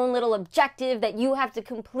have your own little objective that you have to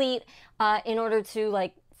complete in order to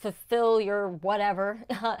like fulfill your whatever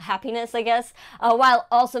happiness, I guess, while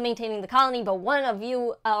also maintaining the colony. But one of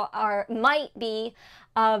you might be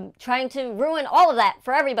trying to ruin all of that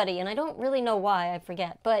for everybody, and I don't really know why, I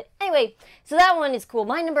forget. But anyway, so that one is cool.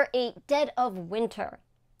 My number 8, Dead of Winter.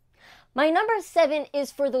 My number 7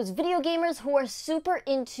 is for those video gamers who are super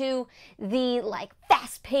into the like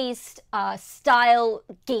fast-paced style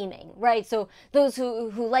gaming, right? So those who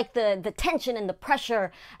like the tension and the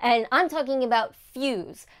pressure, and I'm talking about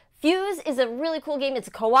Fuse. Fuse is a really cool game. It's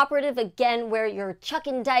a cooperative, again, where you're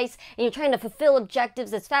chucking dice and you're trying to fulfill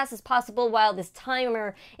objectives as fast as possible while this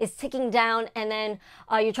timer is ticking down, and then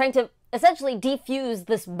you're trying to essentially defuse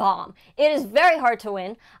this bomb. It is very hard to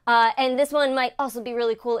win, and this one might also be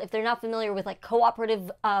really cool if they're not familiar with like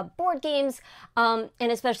cooperative board games, and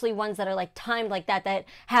especially ones that are like timed like that, that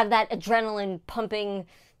have that adrenaline pumping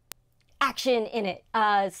action in it.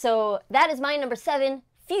 So that is my number 7,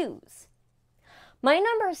 Fuse. My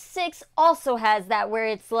number 6 also has that, where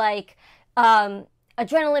it's like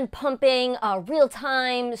adrenaline pumping,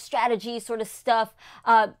 real-time strategy sort of stuff.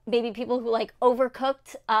 Maybe people who like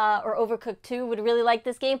Overcooked or Overcooked 2 would really like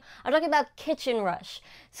this game. I'm talking about Kitchen Rush.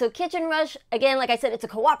 So Kitchen Rush, again, like I said, it's a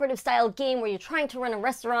cooperative style game where you're trying to run a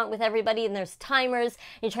restaurant with everybody, and there's timers.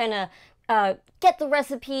 You're trying to get the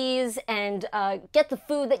recipes and get the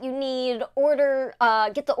food that you need,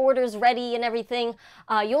 get the orders ready and everything.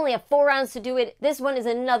 You only have 4 rounds to do it. This one is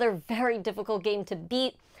another very difficult game to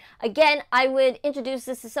beat. Again, I would introduce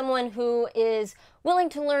this to someone who is willing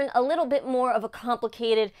to learn a little bit more of a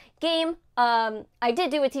complicated game. I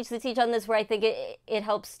did do a Teach the Teach on this, where I think it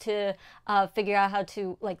helps to figure out how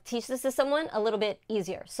to like teach this to someone a little bit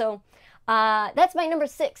easier. So that's my number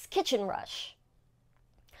 6, Kitchen Rush.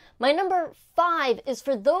 My number 5 is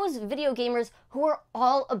for those video gamers who are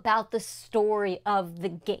all about the story of the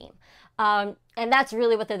game. And that's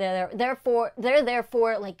really what they're there for. They're there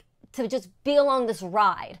for, like, to just be along this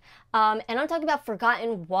ride. And I'm talking about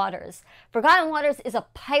Forgotten Waters. Forgotten Waters is a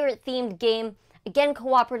pirate-themed game, again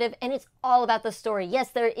cooperative, and it's all about the story.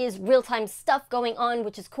 Yes, there is real-time stuff going on,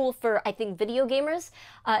 which is cool for, I think, video gamers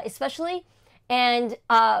especially. And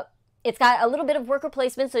it's got a little bit of worker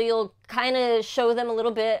placement, so you'll kind of show them a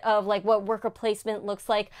little bit of like what worker placement looks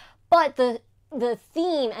like. But the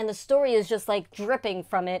theme and the story is just like dripping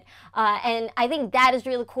from it. And I think that is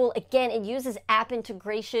really cool. Again, it uses app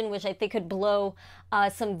integration, which I think could blow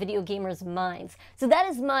some video gamers' minds. So that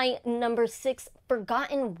is my number 6,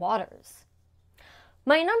 Forgotten Waters.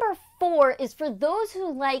 My number 4 is for those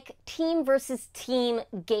who like team versus team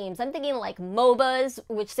games. I'm thinking like MOBAs,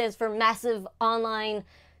 which stands for Massive Online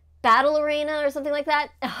Battle Arena or something like that.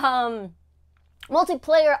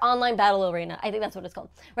 Multiplayer online battle arena, I think that's what it's called,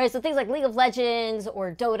 right? So things like League of Legends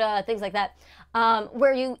or Dota, things like that,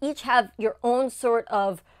 where you each have your own sort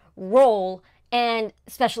of role and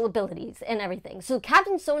special abilities and everything. So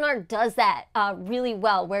Captain Sonar does that really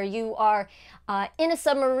well, where you are in a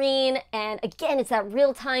submarine, and again, it's that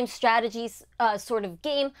real-time strategy sort of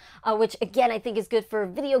game, which again, I think is good for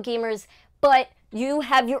video gamers, but you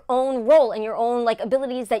have your own role and your own like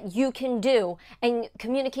abilities that you can do, and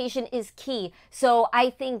communication is key. So I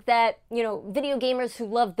think that, you know, video gamers who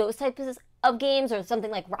love those types of games, or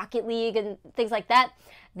something like Rocket League and things like that,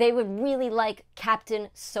 they would really like Captain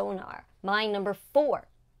Sonar. My number 4.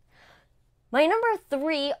 My number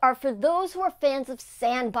 3 are for those who are fans of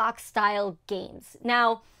sandbox style games.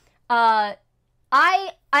 Now, I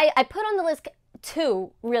put on the list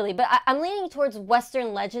 2, really, but I'm leaning towards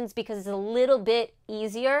Western Legends because it's a little bit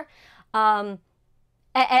easier. And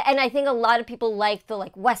I think a lot of people like the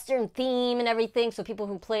like Western theme and everything. So people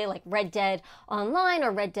who play like Red Dead Online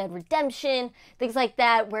or Red Dead Redemption, things like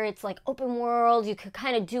that, where it's like open world, you could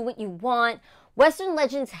kind of do what you want. Western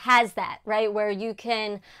Legends has that, right? Where you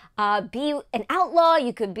can be an outlaw,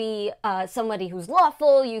 you could be somebody who's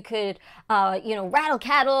lawful, you could, you know, rattle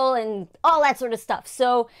cattle and all that sort of stuff.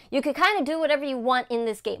 So you could kind of do whatever you want in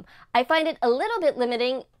this game. I find it a little bit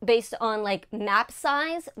limiting based on like map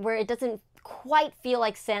size, where it doesn't quite feel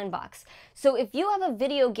like sandbox. So if you have a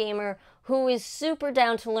video gamer who is super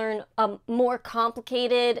down to learn a more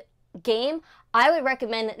complicated game, I would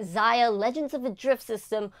recommend Xia Legends of a Drift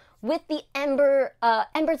System with the Embers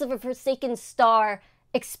of a Forsaken Star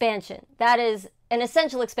expansion. That is an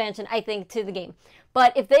essential expansion, I think, to the game.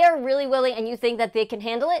 But if they are really willing and you think that they can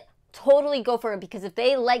handle it, totally go for it, because if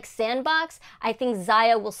they like sandbox, I think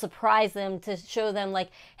Xia will surprise them to show them like,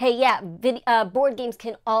 hey, yeah, board games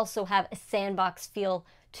can also have a sandbox feel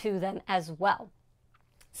to them as well.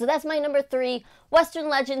 So that's my number 3, Western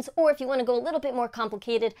Legends, or if you want to go a little bit more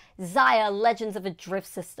complicated, Xia Legends of a Drift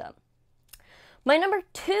System. My number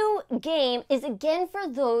 2 game is again for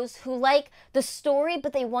those who like the story,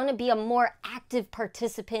 but they want to be a more active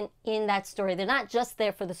participant in that story. They're not just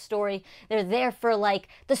there for the story, they're there for like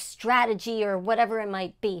the strategy or whatever it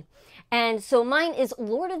might be. And so mine is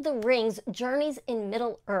Lord of the Rings, Journeys in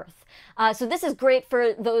Middle-earth. So this is great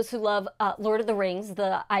for those who love Lord of the Rings,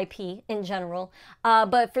 the IP in general.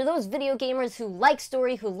 But for those video gamers who like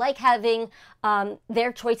story, who like having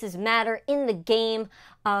their choices matter in the game,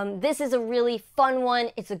 this is a really fun one.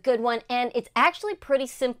 It's a good one. And it's actually pretty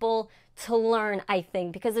simple to learn, I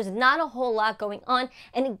think, because there's not a whole lot going on.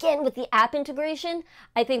 And again, with the app integration,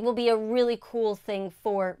 I think will be a really cool thing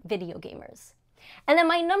for video gamers. And then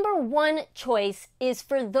my number 1 choice is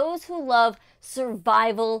for those who love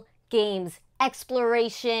survival games,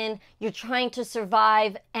 exploration, you're trying to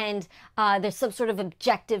survive, and there's some sort of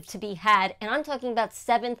objective to be had. And I'm talking about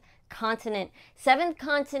Seventh Continent. Seventh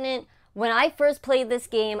Continent, when I first played this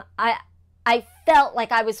game, I felt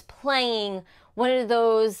like I was playing one of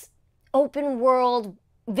those open world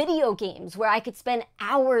video games where I could spend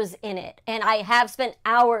hours in it, and I have spent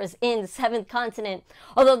hours in Seventh Continent,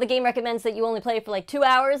 although the game recommends that you only play for like 2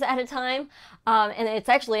 hours at a time, and it's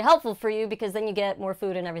actually helpful for you because then you get more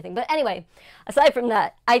food and everything. But anyway, aside from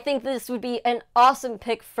that, I think this would be an awesome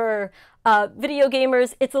pick for video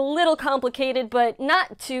gamers. It's a little complicated, but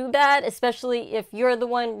not too bad, especially if you're the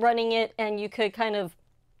one running it and you could kind of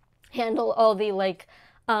handle all the like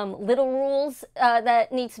little rules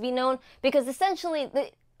that need to be known, because essentially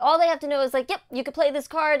all they have to know is like, yep, you could play this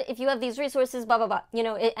card if you have these resources, blah, blah, blah, you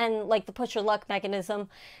know, and like the push your luck mechanism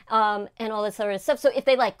and all this sort of stuff. So if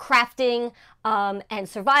they like crafting and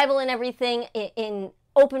survival and everything in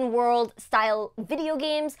open world style video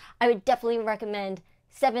games, I would definitely recommend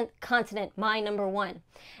Seventh Continent, my number 1.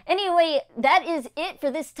 Anyway, that is it for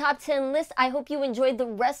this top 10 list. I hope you enjoyed the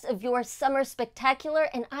rest of your summer spectacular,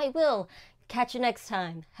 and I will catch you next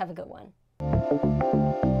time. Have a good one.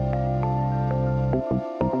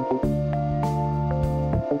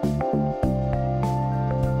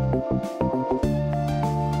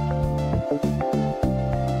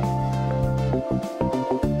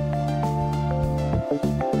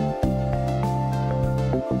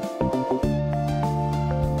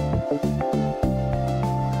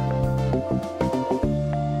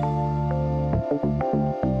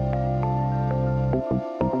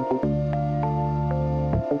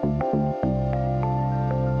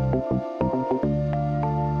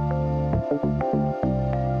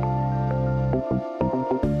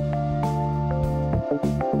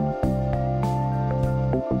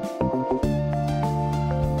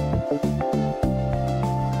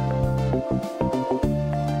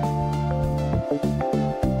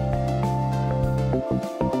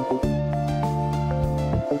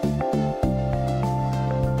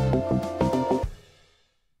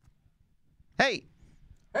 Hey.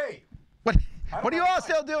 Hey. What are you all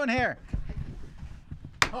still doing here?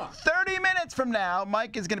 30 minutes from now,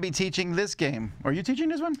 Mike is going to be teaching this game. Are you teaching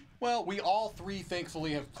this one? Well, we all 3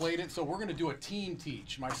 thankfully have played it, so we're going to do a team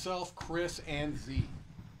teach. Myself, Chris, and Z.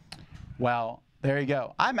 Well, there you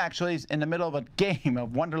go. I'm actually in the middle of a game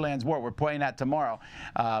of Wonderland's War we're playing at tomorrow.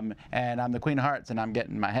 And I'm the Queen of Hearts, and I'm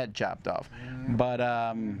getting my head chopped off.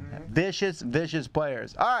 But vicious, vicious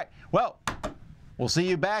players. All right. Well, we'll see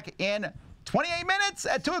you back in 28 minutes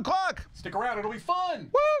at 2 o'clock. Stick around. It'll be fun.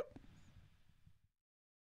 Woo!